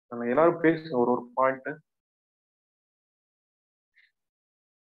 எல்லாரும் பேசுங்க ஒரு ஒரு பாயிண்ட்.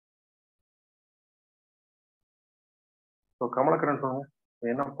 கமலக்கரன் சொல்லுங்க,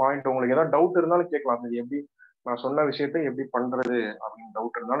 என்ன பாயிண்ட் உங்களுக்கு ஏதாவது டவுட் இருந்தாலும் கேட்கலாம். இது எப்படி நான் சொன்ன விஷயத்த எப்படி பண்றது அப்படின்னு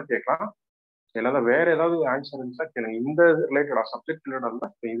டவுட் இருந்தாலும் கேட்கலாம். இல்லாத வேற ஏதாவது ஆன்சர் இருந்துச்சா கேளுங்க. இந்த ரிலேட்டடா, சப்ஜெக்ட் ரிலேட்டடா,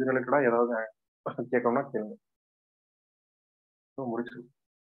 இது ரிலேட்டடா ஏதாவது கேட்கணும்னா கேளுங்க. முடிச்சு.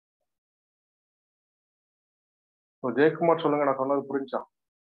 ஜெயக்குமார் சொல்லுங்க, நான் சொன்னது புரிஞ்சா?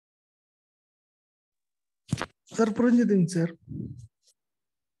 Sir புரிஞ்சுதுங்க sir.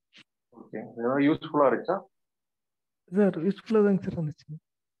 ஓகே, ஏதாவது யூஸ்ஃபுல்லா இருக்கா சார்? யூஸ்ஃபுல்லா தாங்க சார் இருந்துச்சு.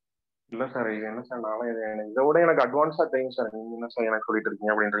 இல்ல சார், இது என்ன சார், நானும் இதை விட எனக்கு அட்வான்ஸா தெரியும் சார். நீங்க என்ன சார் எனக்கு சொல்லிட்டு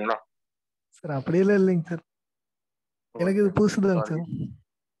இருக்கீங்க அப்படின்றீங்களா? சார் அப்படியெல்லாம் இல்லைங்க சார், எனக்கு இது புதுசுதாங்க சார்.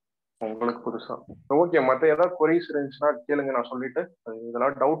 உங்களுக்கு புதுசா? ஓகே, மற்ற ஏதாவது கொரிஸ் இருந்துச்சுன்னா கேளுங்க, நான் சொல்லிட்டு.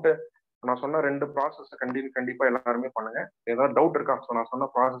 இதெல்லாம் டவுட்டு நான் சொன்ன 2 ப்ராசஸ் கண்டிப்பா எல்லாருமே பண்ணுங்க. ஏதாவது டவுட் இருக்கா? நான் சொன்ன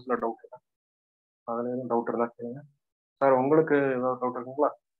ப்ராசஸ்ல டவுட் இருக்கா? அதுல எதுவும் டவுட் இருந்தா கேளுங்க சார். உங்களுக்கு ஏதாவது டவுட்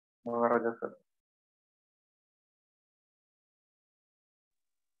இருக்குங்களா? Maharaja sir.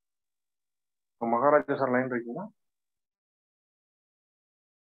 Maharaja sir line இருக்கீங்களா?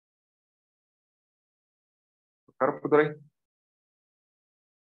 கருப்புத்துறை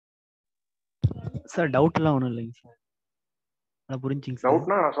சார் டவுட் எல்லாம் ஒன்றும் இல்லைங்க சார், நல்லா புரிஞ்சுங்க சார்.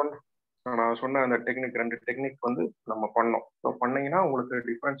 டவுட்னா நான் சொன்ன அந்த டெக்னிக் 2 டெக்னிக் வந்து நம்ம பண்ணோம். ஸோ பண்ணீங்கன்னா உங்களுக்கு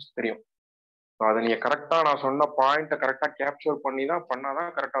டிஃபரன்ஸ் தெரியும். ஸோ அதை நீங்கள் கரெக்டாக நான் சொன்ன பாயிண்ட்டை கரெக்டாக கேப்சர் பண்ணி தான்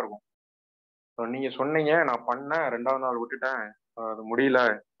பண்ணாதான் கரெக்டாக இருக்கும். ஸோ நீங்கள் சொன்னீங்க நான் பண்ணேன் 2வது நாள் விட்டுட்டேன் அது முடியல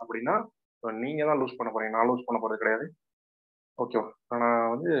அப்படின்னா நீங்கள் தான் லூஸ் பண்ண போறீங்க, நான் லூஸ் பண்ண போகிறது கிடையாது. ஓகேவா?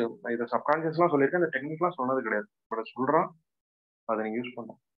 நான் வந்து இதை சப்கான்ஷியஸ்லாம் சொல்லியிருக்கேன், இந்த டெக்னிக்லாம் சொன்னது கிடையாது. பட் சொல்கிறேன், அதை நீங்கள் யூஸ்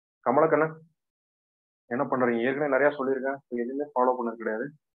பண்ணணும். கமலக்கண்ணன் என்ன பண்ணுறீங்க? ஏற்கனவே நிறையா சொல்லியிருக்கேன், எதுவுமே ஃபாலோ பண்ணது கிடையாது.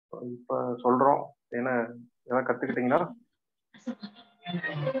 இப்போ சொல்கிறோம், என்ன எதாவது கற்றுக்கிட்டீங்களா?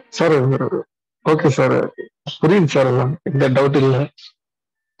 சார் ஓகே சார், புரியுது சார், எந்த டவுட் இல்லை,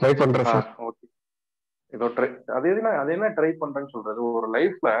 ட்ரை பண்றேன் சார். ஓகே, இதோ ட்ரை அது என்ன ட்ரை பண்றேன்னு சொல்றது, ஒரு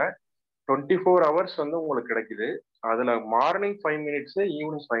லைஃப்ல 24 hours வந்து உங்களுக்கு கிடைக்குது. அதுல மார்னிங் 5 minutes,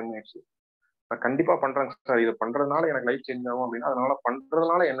 ஈவினிங் 5 minutes. நான் கண்டிப்பா பண்றேன் சார், இது பண்றதுனால எனக்கு லைஃப் சேஞ்ச் ஆகும் அப்படின்னா அதனால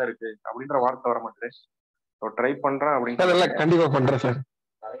பண்றதுனால என்ன இருக்கு அப்படின்ற வார்த்தை வர மாட்டேது. ட்ரை பண்றேன் அப்படின்னு கண்டிப்பா பண்றேன் சார்.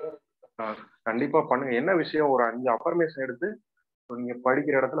 கண்டிப்பா பண்ணுங்க. என்ன விஷயம், ஒரு 5 அஃபர்மேஷன் எடுத்து நீங்க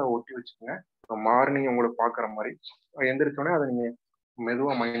படிக்கிற இடத்துல ஒட்டி வச்சுக்கோங்க. மார்னிங் உங்களுக்கு பாக்குற மாதிரி எந்திரிச்சோடனே அதை நீங்க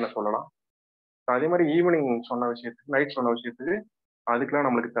மெதுவா மைண்ட்ல சொல்லலாம். அதே மாதிரி ஈவினிங் சொன்ன விஷயத்துக்கு, நைட் சொன்ன விஷயத்துக்கு அதுக்கெல்லாம்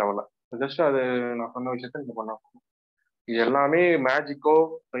நம்மளுக்கு தேவையில்ல. ஜஸ்ட் அது நான் சொன்ன விஷயத்த நீங்க பண்ண. இது எல்லாமே மேஜிக்கோ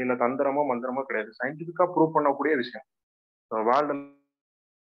இல்ல தந்திரமோ மந்திரமோ கிடையாது, சயின்டிபிக்கா ப்ரூவ் பண்ணக்கூடிய விஷயம். வேர்ல்டு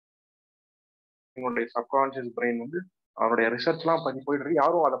சப்கான்சியஸ் பிரெயின் வந்து அவருடைய ரிசர்ச்லாம் பண்ணி போயிட்டு இருக்கு.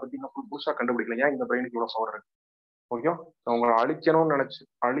 யாரும் அதை பத்தி புதுசா கண்டுபிடிக்கல, ஏன் இந்த பிரெயினுக்கு இவ்வளவு பவர் இருக்கு. ஓகே, உங்களை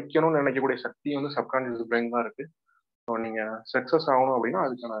அழிக்கணும்னு நினைக்கக்கூடிய சக்தி வந்து சப்கான்சியஸ் பிரெயின் தான் இருக்கு. ஸோ நீங்க சக்சஸ் ஆகணும் அப்படின்னா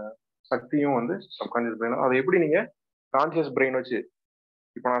அதுக்கான சக்தியும் வந்து சப்கான்சியஸ் பிரெயின். அதை எப்படி நீங்க கான்சியஸ் பிரெயின் வச்சு,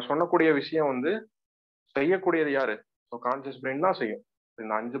 இப்போ நான் சொன்னக்கூடிய விஷயம் வந்து செய்யக்கூடியது யாரு? ஸோ கான்சியஸ் பிரெயின் தான் செய்யும்.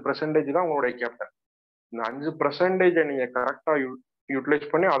 இந்த 5% தான் உங்களுடைய கேப்டன். இந்த 5% நீங்க கரெக்டா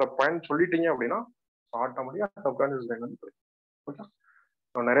யூட்டிலைஸ் பண்ணி அதை பயன் சொல்லிட்டீங்க அப்படின்னா ஆட்டோமேட்டிக்கா சப்கான்சியஸ் பிரெயின் வந்து ஓகே.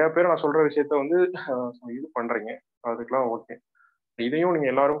 நிறைய பேர் நான் சொல்ற விஷயத்த வந்து இது பண்றீங்க, அதுக்கெல்லாம் ஓகே. இதையும் நீங்க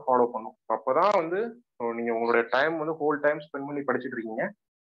எல்லாரும் ஃபாலோ பண்ணும். அப்பதான் வந்து நீங்க உங்களுடைய டைம் வந்து ஹோல் டைம் ஸ்பெண்ட் பண்ணி படிச்சுட்டு இருக்கீங்க.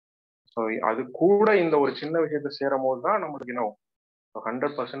 ஸோ அது கூட இந்த ஒரு சின்ன விஷயத்த சேரும் போது தான் நம்மளுக்கு என்ன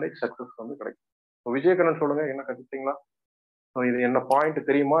 100% சக்சஸ் வந்து கிடைக்கும். விஜயகரன் சொல்லுங்க, என்ன கத்துக்கிட்டீங்களா? இது என்ன பாயிண்ட்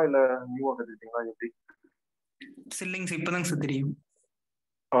தெரியுமா இல்ல நியூவா கத்துக்கிட்டீங்களா? எப்படி? இல்லைங்க இப்பதாங்க சார் தெரியும்.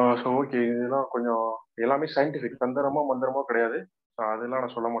 ஸோ ஓகே, இதெல்லாம் கொஞ்சம் எல்லாமே சயின்டிஃபிக், தந்திரமோ மந்திரமோ கிடையாது. அதெல்லாம்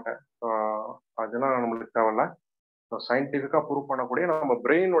நான் சொல்ல மாட்டேன், அதெல்லாம் நம்மளுக்கு தேவையில்ல. சயின்டிஃபிக்கா ப்ரூவ் பண்ணக்கூடிய நம்ம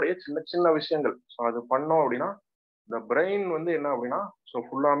பிரெயினுடைய சின்ன சின்ன விஷயங்கள். ஸோ அது பண்ணோம் அப்படின்னா இந்த பிரெயின் வந்து என்ன அப்படின்னா ஸோ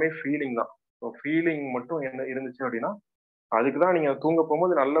ஃபுல்லாமே ஃபீலிங் தான். ஸோ ஃபீலிங் மட்டும் என்ன இருந்துச்சு அப்படின்னா அதுக்கு தான் நீங்க தூங்க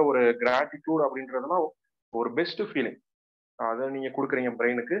போகும்போது நல்ல ஒரு கிராட்டிடியூட் அப்படின்றதுலாம் ஒரு பெஸ்ட் ஃபீலிங் அதை நீங்க கொடுக்குறீங்க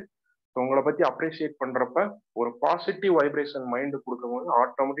பிரெயினுக்கு. உங்களை பத்தி அப்ரிஷியேட் பண்றப்ப ஒரு பாசிட்டிவ் வைப்ரேஷன் மைண்டு கொடுக்கும்போது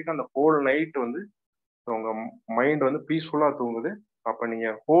ஆட்டோமேட்டிக்கா அந்த ஹோல் நைட் வந்து உங்க மைண்ட் வந்து பீஸ்ஃபுல்லா தூங்குது. அப்ப நீங்க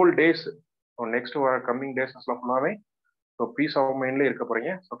ஹோல் டேஸ் நெக்ஸ்ட் கம்மிங் டேஸ்ல ஃபுல்லாவே பீஸ் ஆஃப் மைண்ட்ல இருக்க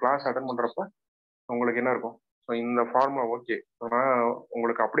போறீங்க. ஸோ கிளாஸ் அட்டன் பண்றப்ப உங்களுக்கு என்ன இருக்கும், ஸோ இந்த ஃபார்முலா ஓகே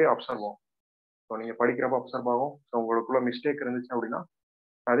உங்களுக்கு அப்படியே அப்சர்வ் ஆகும். ஸோ நீங்க படிக்கிறப்ப அப்சர்வ் ஆகும். ஸோ உங்களுக்குள்ள மிஸ்டேக் இருந்துச்சு அப்படின்னா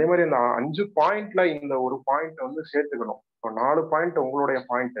அதே மாதிரி இந்த 5 பாயிண்ட்ல இந்த ஒரு பாயிண்ட் வந்து சேர்த்துக்கணும். ஸோ 4 பாயிண்ட் உங்களுடைய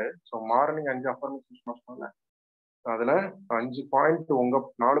பாயிண்ட். ஸோ மார்னிங் 5 அஃபர்மேஷன் சொன்னல, அதுல 5 பாயிண்ட் உங்க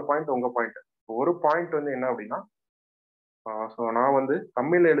 4 பாயிண்ட் உங்க பாயிண்ட். ஒரு பாயிண்ட் வந்து என்ன அப்படின்னா ஸோ நான் வந்து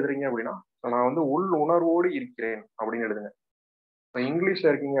தமிழ்ல எழுதுறீங்க அப்படின்னா நான் வந்து உள் உணர்வோடு இருக்கிறேன் அப்படின்னு எழுதுங்க. இப்போ இங்கிலீஷ்ல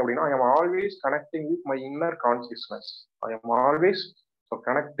இருக்கீங்க அப்படின்னா I am always connecting with my inner consciousness. I am always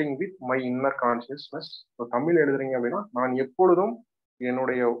connecting with my inner consciousness. So Tamil எழுதுறீங்க அப்படின்னா நான் எப்பொழுதும்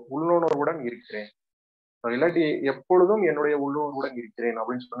என்னுடைய உள்ளுணர்வுடன் இருக்கிறேன். இல்லாட்டி எப்பொழுதும் என்னுடைய உள்ளுணர்வுடன் இருக்கிறேன்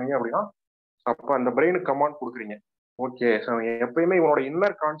அப்படின்னு சொன்னீங்க அப்படின்னா அப்ப அந்த பிரெயினுக்கு கமாண்ட் கொடுக்குறீங்க. ஓகே, எப்பயுமே இவனோட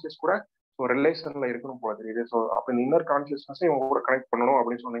இன்னர் கான்சியஸ் கூட ஒரு ரிலேஷன்ல இருக்கணும் போல தெரியுது. ஸோ அப்ப இந்த இன்னர் கான்சியஸ்னஸை இவங்க கூட கனெக்ட் பண்ணணும்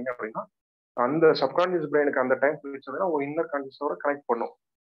அப்படின்னு சொன்னீங்க அப்படின்னா அந்த சப்கான்சியஸ் பிரெயினுக்கு அந்த டைம் பிடிச்சதுன்னா ஒரு இன்னர் கான்சியஸோட கனெக்ட் பண்ணும்.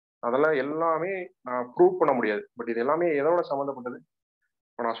 அதெல்லாம் எல்லாமே நான் ப்ரூவ் பண்ண முடியாது. பட் இது எல்லாமே எதோட சம்மந்தப்பட்டது?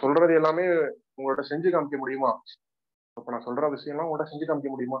 இப்போ நான் சொல்றது எல்லாமே உங்கள்ட்ட செஞ்சு காமிக்க முடியுமா? இப்போ நான் சொல்ற விஷயம்லாம் உங்கள்ட்ட செஞ்சு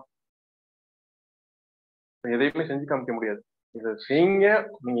காமிக்க முடியுமா? எதையுமே செஞ்சு காமிக்க முடியாது. இதை செய்யுங்க,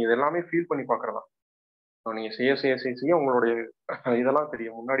 நீங்க இதெல்லாமே ஃபீல் பண்ணி பாக்குறதா. நீங்க செய்ய செய்ய செய்ய செய்ய உங்களுடைய இதெல்லாம்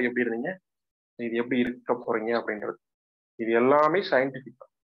தெரியும், முன்னாடி எப்படி இருந்தீங்க, இது எப்படி இருக்க போறீங்க அப்படின்றது. இது எல்லாமே சயின்டிபிக்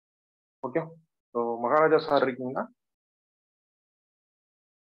தான். ஓகே, ஸோ மகாராஜா சார் இருக்கீங்களா?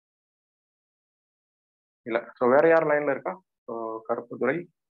 இல்ல. ஸோ வேற யார் லைன்ல இருக்கா? ஸோ கருப்புத்துறை,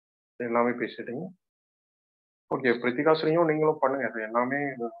 எல்லாமே பேசிட்டீங்க. ஓகே, பிரித்திகாஸ்ரீயும் நீங்களும் பண்ணுங்க, அது எல்லாமே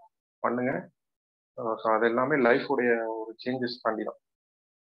பண்ணுங்க. ஸோ அது எல்லாமே லைஃபுடைய ஒரு சேஞ்சஸ் தாண்டி தான்.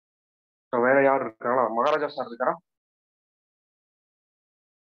 ஸோ வேற யார் இருக்காங்களா? மகாராஜா சார் இருக்காரா?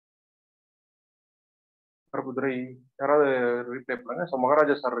 பிரபுதுரை யாராவது ரீப்ளே பண்ணுங்க. ஸோ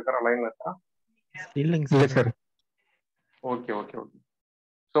மகாராஜா சார் இருக்காரா? லைன்ல இருக்கா? இல்லைங்க இல்லை sir. Sir. Okay okay okay.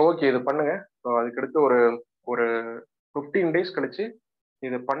 So okay, இது பண்ணுங்க. ஸோ அதுக்கடுத்து ஒரு ஒரு 15 days கழிச்சு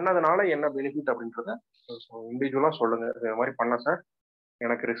இது பண்ணதுனால என்ன பெனிஃபிட் அப்படின்றத இண்டிவிஜுவலாக சொல்லுங்க. இது மாதிரி பண்ண சார்,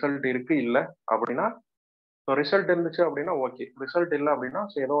 எனக்கு ரிசல்ட் இருக்கு இல்லை அப்படின்னா, ஸோ ரிசல்ட் இருந்துச்சு அப்படின்னா ஓகே, ரிசல்ட் இல்லை அப்படின்னா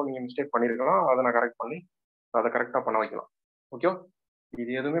ஏதோ நீங்கள் மிஸ்டேக் பண்ணியிருக்கலாம், அதை நான் கரெக்ட் பண்ணி அதை கரெக்டாக பண்ண வைக்கலாம். ஓகே,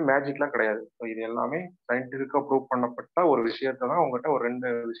 இது எதுவுமே மேஜிக்லாம் கிடையாது. ஸோ இது எல்லாமே சயின்டிஃபிக்காக ப்ரூவ் பண்ணப்பட்ட ஒரு விஷயத்தை தான் உங்கள்கிட்ட ஒரு 2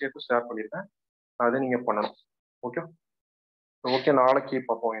 விஷயத்த ஷேர் பண்ணியிருக்கேன். அதை நீங்கள் பண்ணணும். ஓகே ஓகே, நாளைக்கு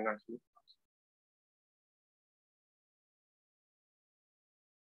பார்ப்போம் என்னன்னு சொல்லி.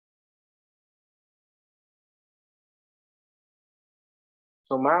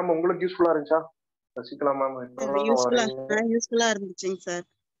 ஸோ மேம் உங்களுக்கு யூஸ்ஃபுல்லாக இருந்துச்சா? சசிகலா மேம் யூஸ்ஃபுல்லா இருந்துச்சுங்க சார்.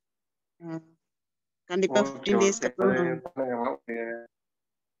 கண்டிப்பா 15 days பண்ணுங்க மேம்.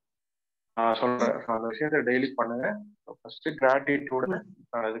 சொல்றேன், அந்த விஷயத்த டெய்லி பண்ணுங்க. ஃபர்ஸ்ட் கிராட்டிடியூட,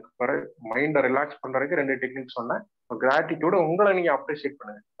 அதுக்கு பிறகு மைண்டை ரிலாக்ஸ் பண்றதுக்கு 2 டெக்னிக் சொன்னேன். கிராட்டிடியூட உங்களை நீங்க அப்ரிஷியேட்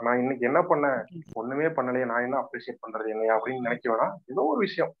பண்ணுங்க. நான் இன்னைக்கு என்ன பண்ணேன், ஒண்ணுமே பண்ணலையே, நான் என்ன அப்ரிஷியேட் பண்றது என்னையா அப்படின்னு நினைக்க வேணாம். ஏதோ ஒரு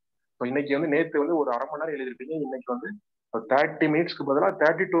விஷயம். இன்னைக்கு வந்து நேற்று வந்து ஒரு 1/2 மணி நேரம் எழுதிருப்பீங்க, இன்னைக்கு வந்து 30 minutesக்கு பதிலாக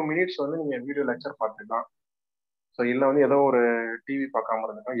 32 minutes வந்து நீங்க வீடியோ லெக்சர் பார்த்துக்கலாம். ஸோ இல்லை வந்து ஏதோ ஒரு டிவி பார்க்காம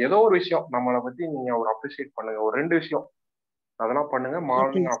இருந்துக்கலாம், ஏதோ ஒரு விஷயம் நம்மளை பத்தி நீங்க ஒரு அப்ரிஷியேட் பண்ணுங்க. ஒரு 2 விஷயம் அதெல்லாம் பண்ணுங்க.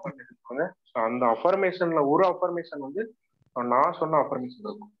 மார்னிங் அஃபர்மேஷன் பண்ணுங்க. அந்த அஃபர்மேஷன்ல ஒரு அஃபர்மேஷன் வந்து நான் சொன்ன அஃபர்மேஷன்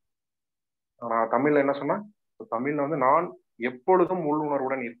இருக்கும். நான் தமிழ்ல என்ன சொன்னேன், தமிழ்ல வந்து நான் எப்பொழுதும்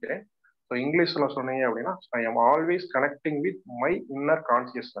உள்ளுணர்வுடன் இருக்கிறேன். ஸோ இங்கிலீஷ்ல சொன்னீங்க அப்படின்னா, I am always connecting with my inner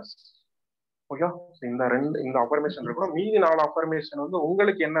consciousness. Okay, இந்த அஃபர்மேஷன் இருக்கணும். மீதி 4 அஃபர்மேஷன் வந்து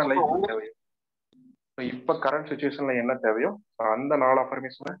உங்களுக்கு என்ன லைஃப் தேவையோ, இப்ப கரண்ட் சுச்சுவேஷன்ல என்ன தேவையோ அந்த 4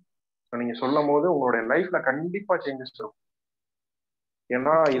 அஃபர்மேஷனை நீங்க சொல்லும் போது உங்களுடைய லைஃப்ல கண்டிப்பா சேஞ்சஸ் இருக்கும்.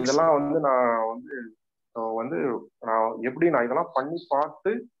 ஏன்னா இதெல்லாம் வந்து நான் எப்படி நான் இதெல்லாம் பண்ணி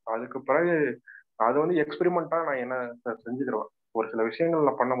பார்த்து அதுக்கு பிறகு அது வந்து எக்ஸ்பெரிமெண்டா நான் என்ன செஞ்சுக்கிறேன். ஒரு சில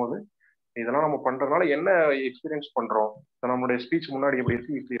விஷயங்கள்ல பண்ணும்போது இதெல்லாம் நம்ம பண்றதுனால என்ன எக்ஸ்பீரியன்ஸ் பண்றோம், நம்மளுடைய ஸ்பீச் முன்னாடி எப்படி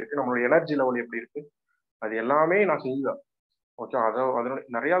இருக்கு, இப்படி இருக்கு, நம்மளுடைய எனர்ஜி லெவல் எப்படி இருக்கு, அது எல்லாமே நான் செஞ்சேன். ஓகே, அதோட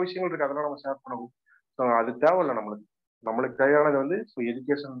நிறைய விஷயங்கள் இருக்கு, அதெல்லாம் நம்ம ஷேர் பண்ணுவோம். ஸோ அது தேவையில்லை நம்மளுக்கு தேவையானது வந்து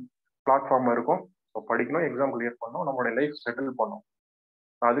எஜுகேஷன் பிளாட்ஃபார்ம் இருக்கும். ஸோ படிக்கணும், எக்ஸாம் கிளியர் பண்ணணும், நம்மளுடைய லைஃப் செட்டில் பண்ணணும்.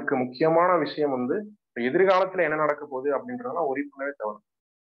 அதுக்கு முக்கியமான விஷயம் வந்து எதிர்காலத்துல என்ன நடக்க போகுது அப்படின்றதெல்லாம் ஒரே பண்ணவே தேவை.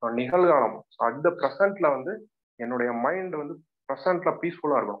 நிகழ்காலம் அட் த ப்ரெசன்ட்ல வந்து என்னுடைய மைண்ட் வந்து ப்ரெசன்ட்ல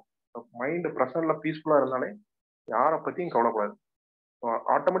பீஸ்ஃபுல்லா இருக்கணும். மைண்ட் ப்ரெசன்ட்ல பீஸ்ஃபுல்லா இருந்தாலே யாரை பத்தியும் கவலைப்படாது.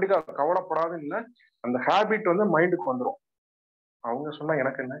 ஆட்டோமேட்டிக்கா கவலைப்படாதுன்னு இல்லை, அந்த ஹேபிட் வந்து மைண்டுக்கு வந்துடும். அவங்க சொன்னா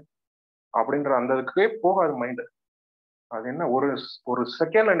எனக்கு என்ன அப்படின்ற அந்த இதுக்கே போகாது மைண்டு. அது என்ன ஒரு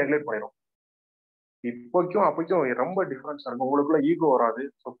செகண்ட்ல நெக்லெக்ட் பண்ணிடும். இப்போக்கும் அப்போக்கும் ரொம்ப டிஃபரன்ஸ் இருக்கும். உங்களுக்குள்ள ஈகோ வராது.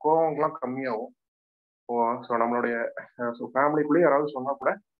 ஸோ கோவங்கள்லாம் கம்மியாகும். ஸோ நம்மளுடைய ஃபேமிலிக்குள்ளேயே யாராவது சொன்னா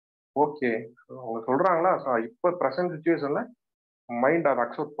கூட ஓகே, அவங்க சொல்றாங்களா, ஸோ இப்போ ப்ரெசன்ட் சுச்சுவேஷன்ல மைண்ட் அதை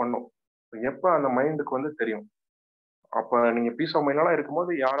அக்செப்ட் பண்ணும். எப்போ அந்த மைண்டுக்கு வந்து தெரியும், அப்போ நீங்க பீஸ் ஆஃப் மைண்டாலாம்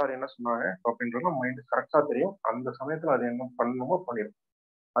இருக்கும்போது யார் யார் என்ன சொன்னாங்க அப்படின்றதும் மைண்டு கரெக்டாக தெரியும். அந்த சமயத்தில் அது என்ன பண்ணணுமோ பண்ணிடும்.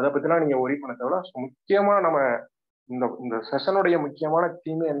 அதை பற்றிலாம் நீங்க ஒரி பண்ண தேவை. ஸோ முக்கியமா நம்ம இந்த செஷனுடைய முக்கியமான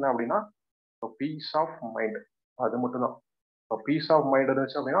தீமே என்ன அப்படின்னா பீஸ் ஆஃப் மைண்ட். அது மட்டும்தான். பீஸ் ஆஃப் மைண்ட்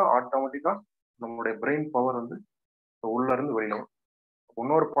இருந்துச்சு அப்படின்னா ஆட்டோமேட்டிக்கா நம்மளுடைய பிரெயின் பவர் வந்து உள்ள இருந்து வெளியில வரும்.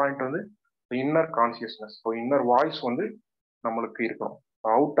 இன்னொரு பாயிண்ட் வந்து இன்னர் கான்சியஸ்னஸ். இன்னர் வாய்ஸ் வந்து நம்மளுக்கு இருக்கணும்.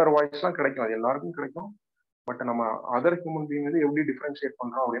 அவுட்டர் வாய்ஸ்லாம் கிடைக்கும், அது எல்லாருக்கும் கிடைக்கும். பட் நம்ம அதர் ஹியூமன் பீயிங் வந்து எப்படி டிஃபரன்ஷியேட்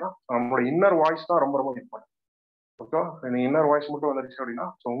பண்றோம் அப்படின்னா நம்மளோட இன்னர் வாய்ஸ் தான் ரொம்ப ரொம்ப இம்பார்ட்டன்ட். ஓகே, இந்த இன்னர் வாய்ஸ் மட்டும் வந்துருச்சு அப்படின்னா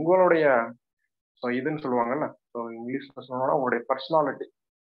உங்களுடைய இதுன்னு சொல்லுவாங்கல்ல, இங்கிலீஷ்ல சொன்னோம்னா உங்களுடைய பர்சனாலிட்டி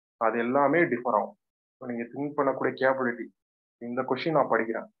அது எல்லாமே டிஃபர் ஆகும். நீங்க திங்க் பண்ணக்கூடிய கேப்பபிலிட்டி, இந்த கொஸ்டின் நான்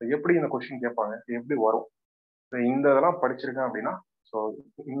படிக்கிறேன், எப்படி இந்த கொஸ்டின் கேட்பாங்க, எப்படி வரும், இந்த இதெல்லாம் படிச்சிருக்கேன் அப்படின்னா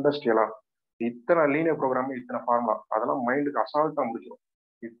இண்டஸ்ட்ரியலா இத்தனை லீனியர் ப்ரோக்ராம், இத்தனை ஃபார்முலா, அதெல்லாம் மைண்டுக்கு அசால்ட்டா முடிச்சிடும்.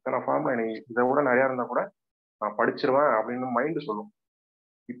 இத்தனை ஃபார்முலா எனக்கு இதை விட நிறையா இருந்தா கூட நான் படிச்சிருவேன் அப்படின்னு மைண்டு சொல்லும்.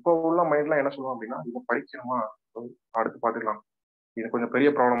 இப்போ உள்ள மைண்ட்லாம் என்ன சொல்லுவோம் அப்படின்னா, இதை படிக்கணுமா, அடுத்து பார்த்துக்கலாம், இது கொஞ்சம் பெரிய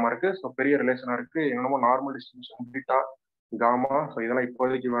ப்ராப்ளமா இருக்கு, ஸோ பெரிய ரிலேஷனா இருக்கு, என்னமோ normal distribution beta gamma, so இதெல்லாம்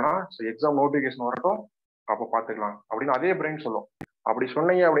இப்போதைக்கு வேணாம், ஸோ எக்ஸாம் நோட்டிஃபிகேஷன் வரட்டும் அப்போ பார்த்துக்கலாம் அப்படின்னு அதே பிரெயின் சொல்லும். அப்படி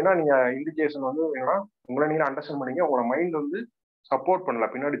சொன்னீங்க அப்படின்னா நீங்க இண்டிகேஷன் வந்து என்னன்னா உங்களை நீங்க அண்டர்ஸ்டாண்ட் பண்ணீங்க, உங்களோட மைண்ட் வந்து சப்போர்ட் பண்ணல,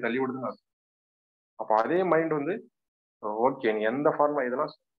 பின்னாடி தள்ளி விடுதுன்னு. அப்போ அதே மைண்ட் வந்து ஓகே நீ எந்த ஃபார்மா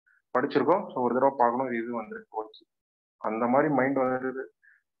இதெல்லாம் படிச்சிருக்கோம், ஸோ ஒரு தடவை பார்க்கணும், இது வந்துருக்கு ஓகே, அந்த மாதிரி மைண்ட் வந்துடுது.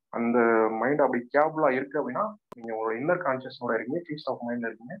 அந்த மைண்ட் அப்படி கேபிளா இருக்கு அப்படின்னா நீங்க உங்களோட இன்னர் கான்சியஸோட இருக்கீங்க, பீஸ் ஆஃப் மைண்ட்ல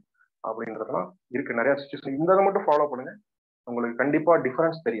இருக்கீங்க அப்படின்றதுலாம் இருக்கு. நிறைய சுச்சுவேஷன் இந்த இதை மட்டும் ஃபாலோ பண்ணுங்க, உங்களுக்கு கண்டிப்பா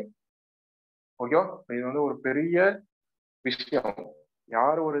டிஃபரன்ஸ் தெரியும். ஓகேவா? இது வந்து ஒரு பெரிய விஷயம்.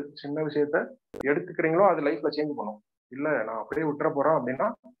 யார் ஒரு சின்ன விஷயத்த எடுத்துக்கிறீங்களோ அது லைஃப்ல சேஞ்ச் பண்ணும். இல்ல நான் அப்படியே விட்டுற போறேன் அப்படின்னா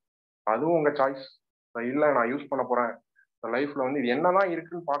அதுவும் உங்க சாய்ஸ். இல்ல நான் யூஸ் பண்ண போறேன், லைஃப்ல வந்து இது என்னதான்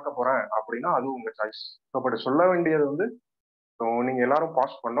இருக்குன்னு பார்க்க போறேன் அப்படின்னா அதுவும் உங்க சாய்ஸ். பட் சொல்ல வேண்டியது வந்து நீங்க எல்லாரும்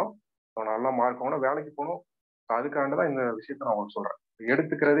பாஸ் பண்ணோம், நல்லா மார்க் வாங்கணும், வேலைக்கு போகணும். அதுக்காண்டி தான் இந்த விஷயத்த நான் உங்களுக்கு சொல்றேன்.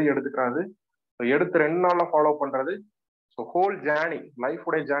 எடுத்துக்கிறது எடுத்து 2 நாள்ல ஃபாலோ பண்றது. So whole journey,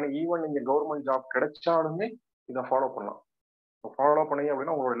 லைஃபுடைய journey, even நீங்க கவர்மெண்ட் ஜாப் கிடைச்சாலுமே இதை ஃபாலோ பண்ணலாம். ஃபாலோ பண்ணீங்க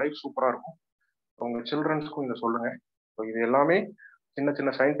அப்படின்னா உங்களோட லைஃப் சூப்பரா இருக்கும். உங்க சில்ட்ரன்ஸ்க்கும் இதை சொல்லுங்க. ஸோ இது எல்லாமே சின்ன சின்ன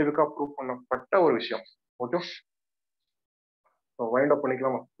சயின்டிஃபிக்கா ப்ரூவ் பண்ணப்பட்ட ஒரு விஷயம். ஓகே, ஸோ வைண்ட் அப்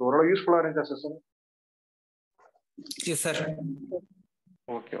பண்ணிக்கலாமா? ஓரளவு யூஸ்ஃபுல்லா இருந்துச்சா session? Yes sir.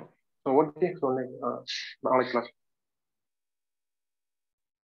 Okay, so okay, so நாளைக்கு கிளாஸ்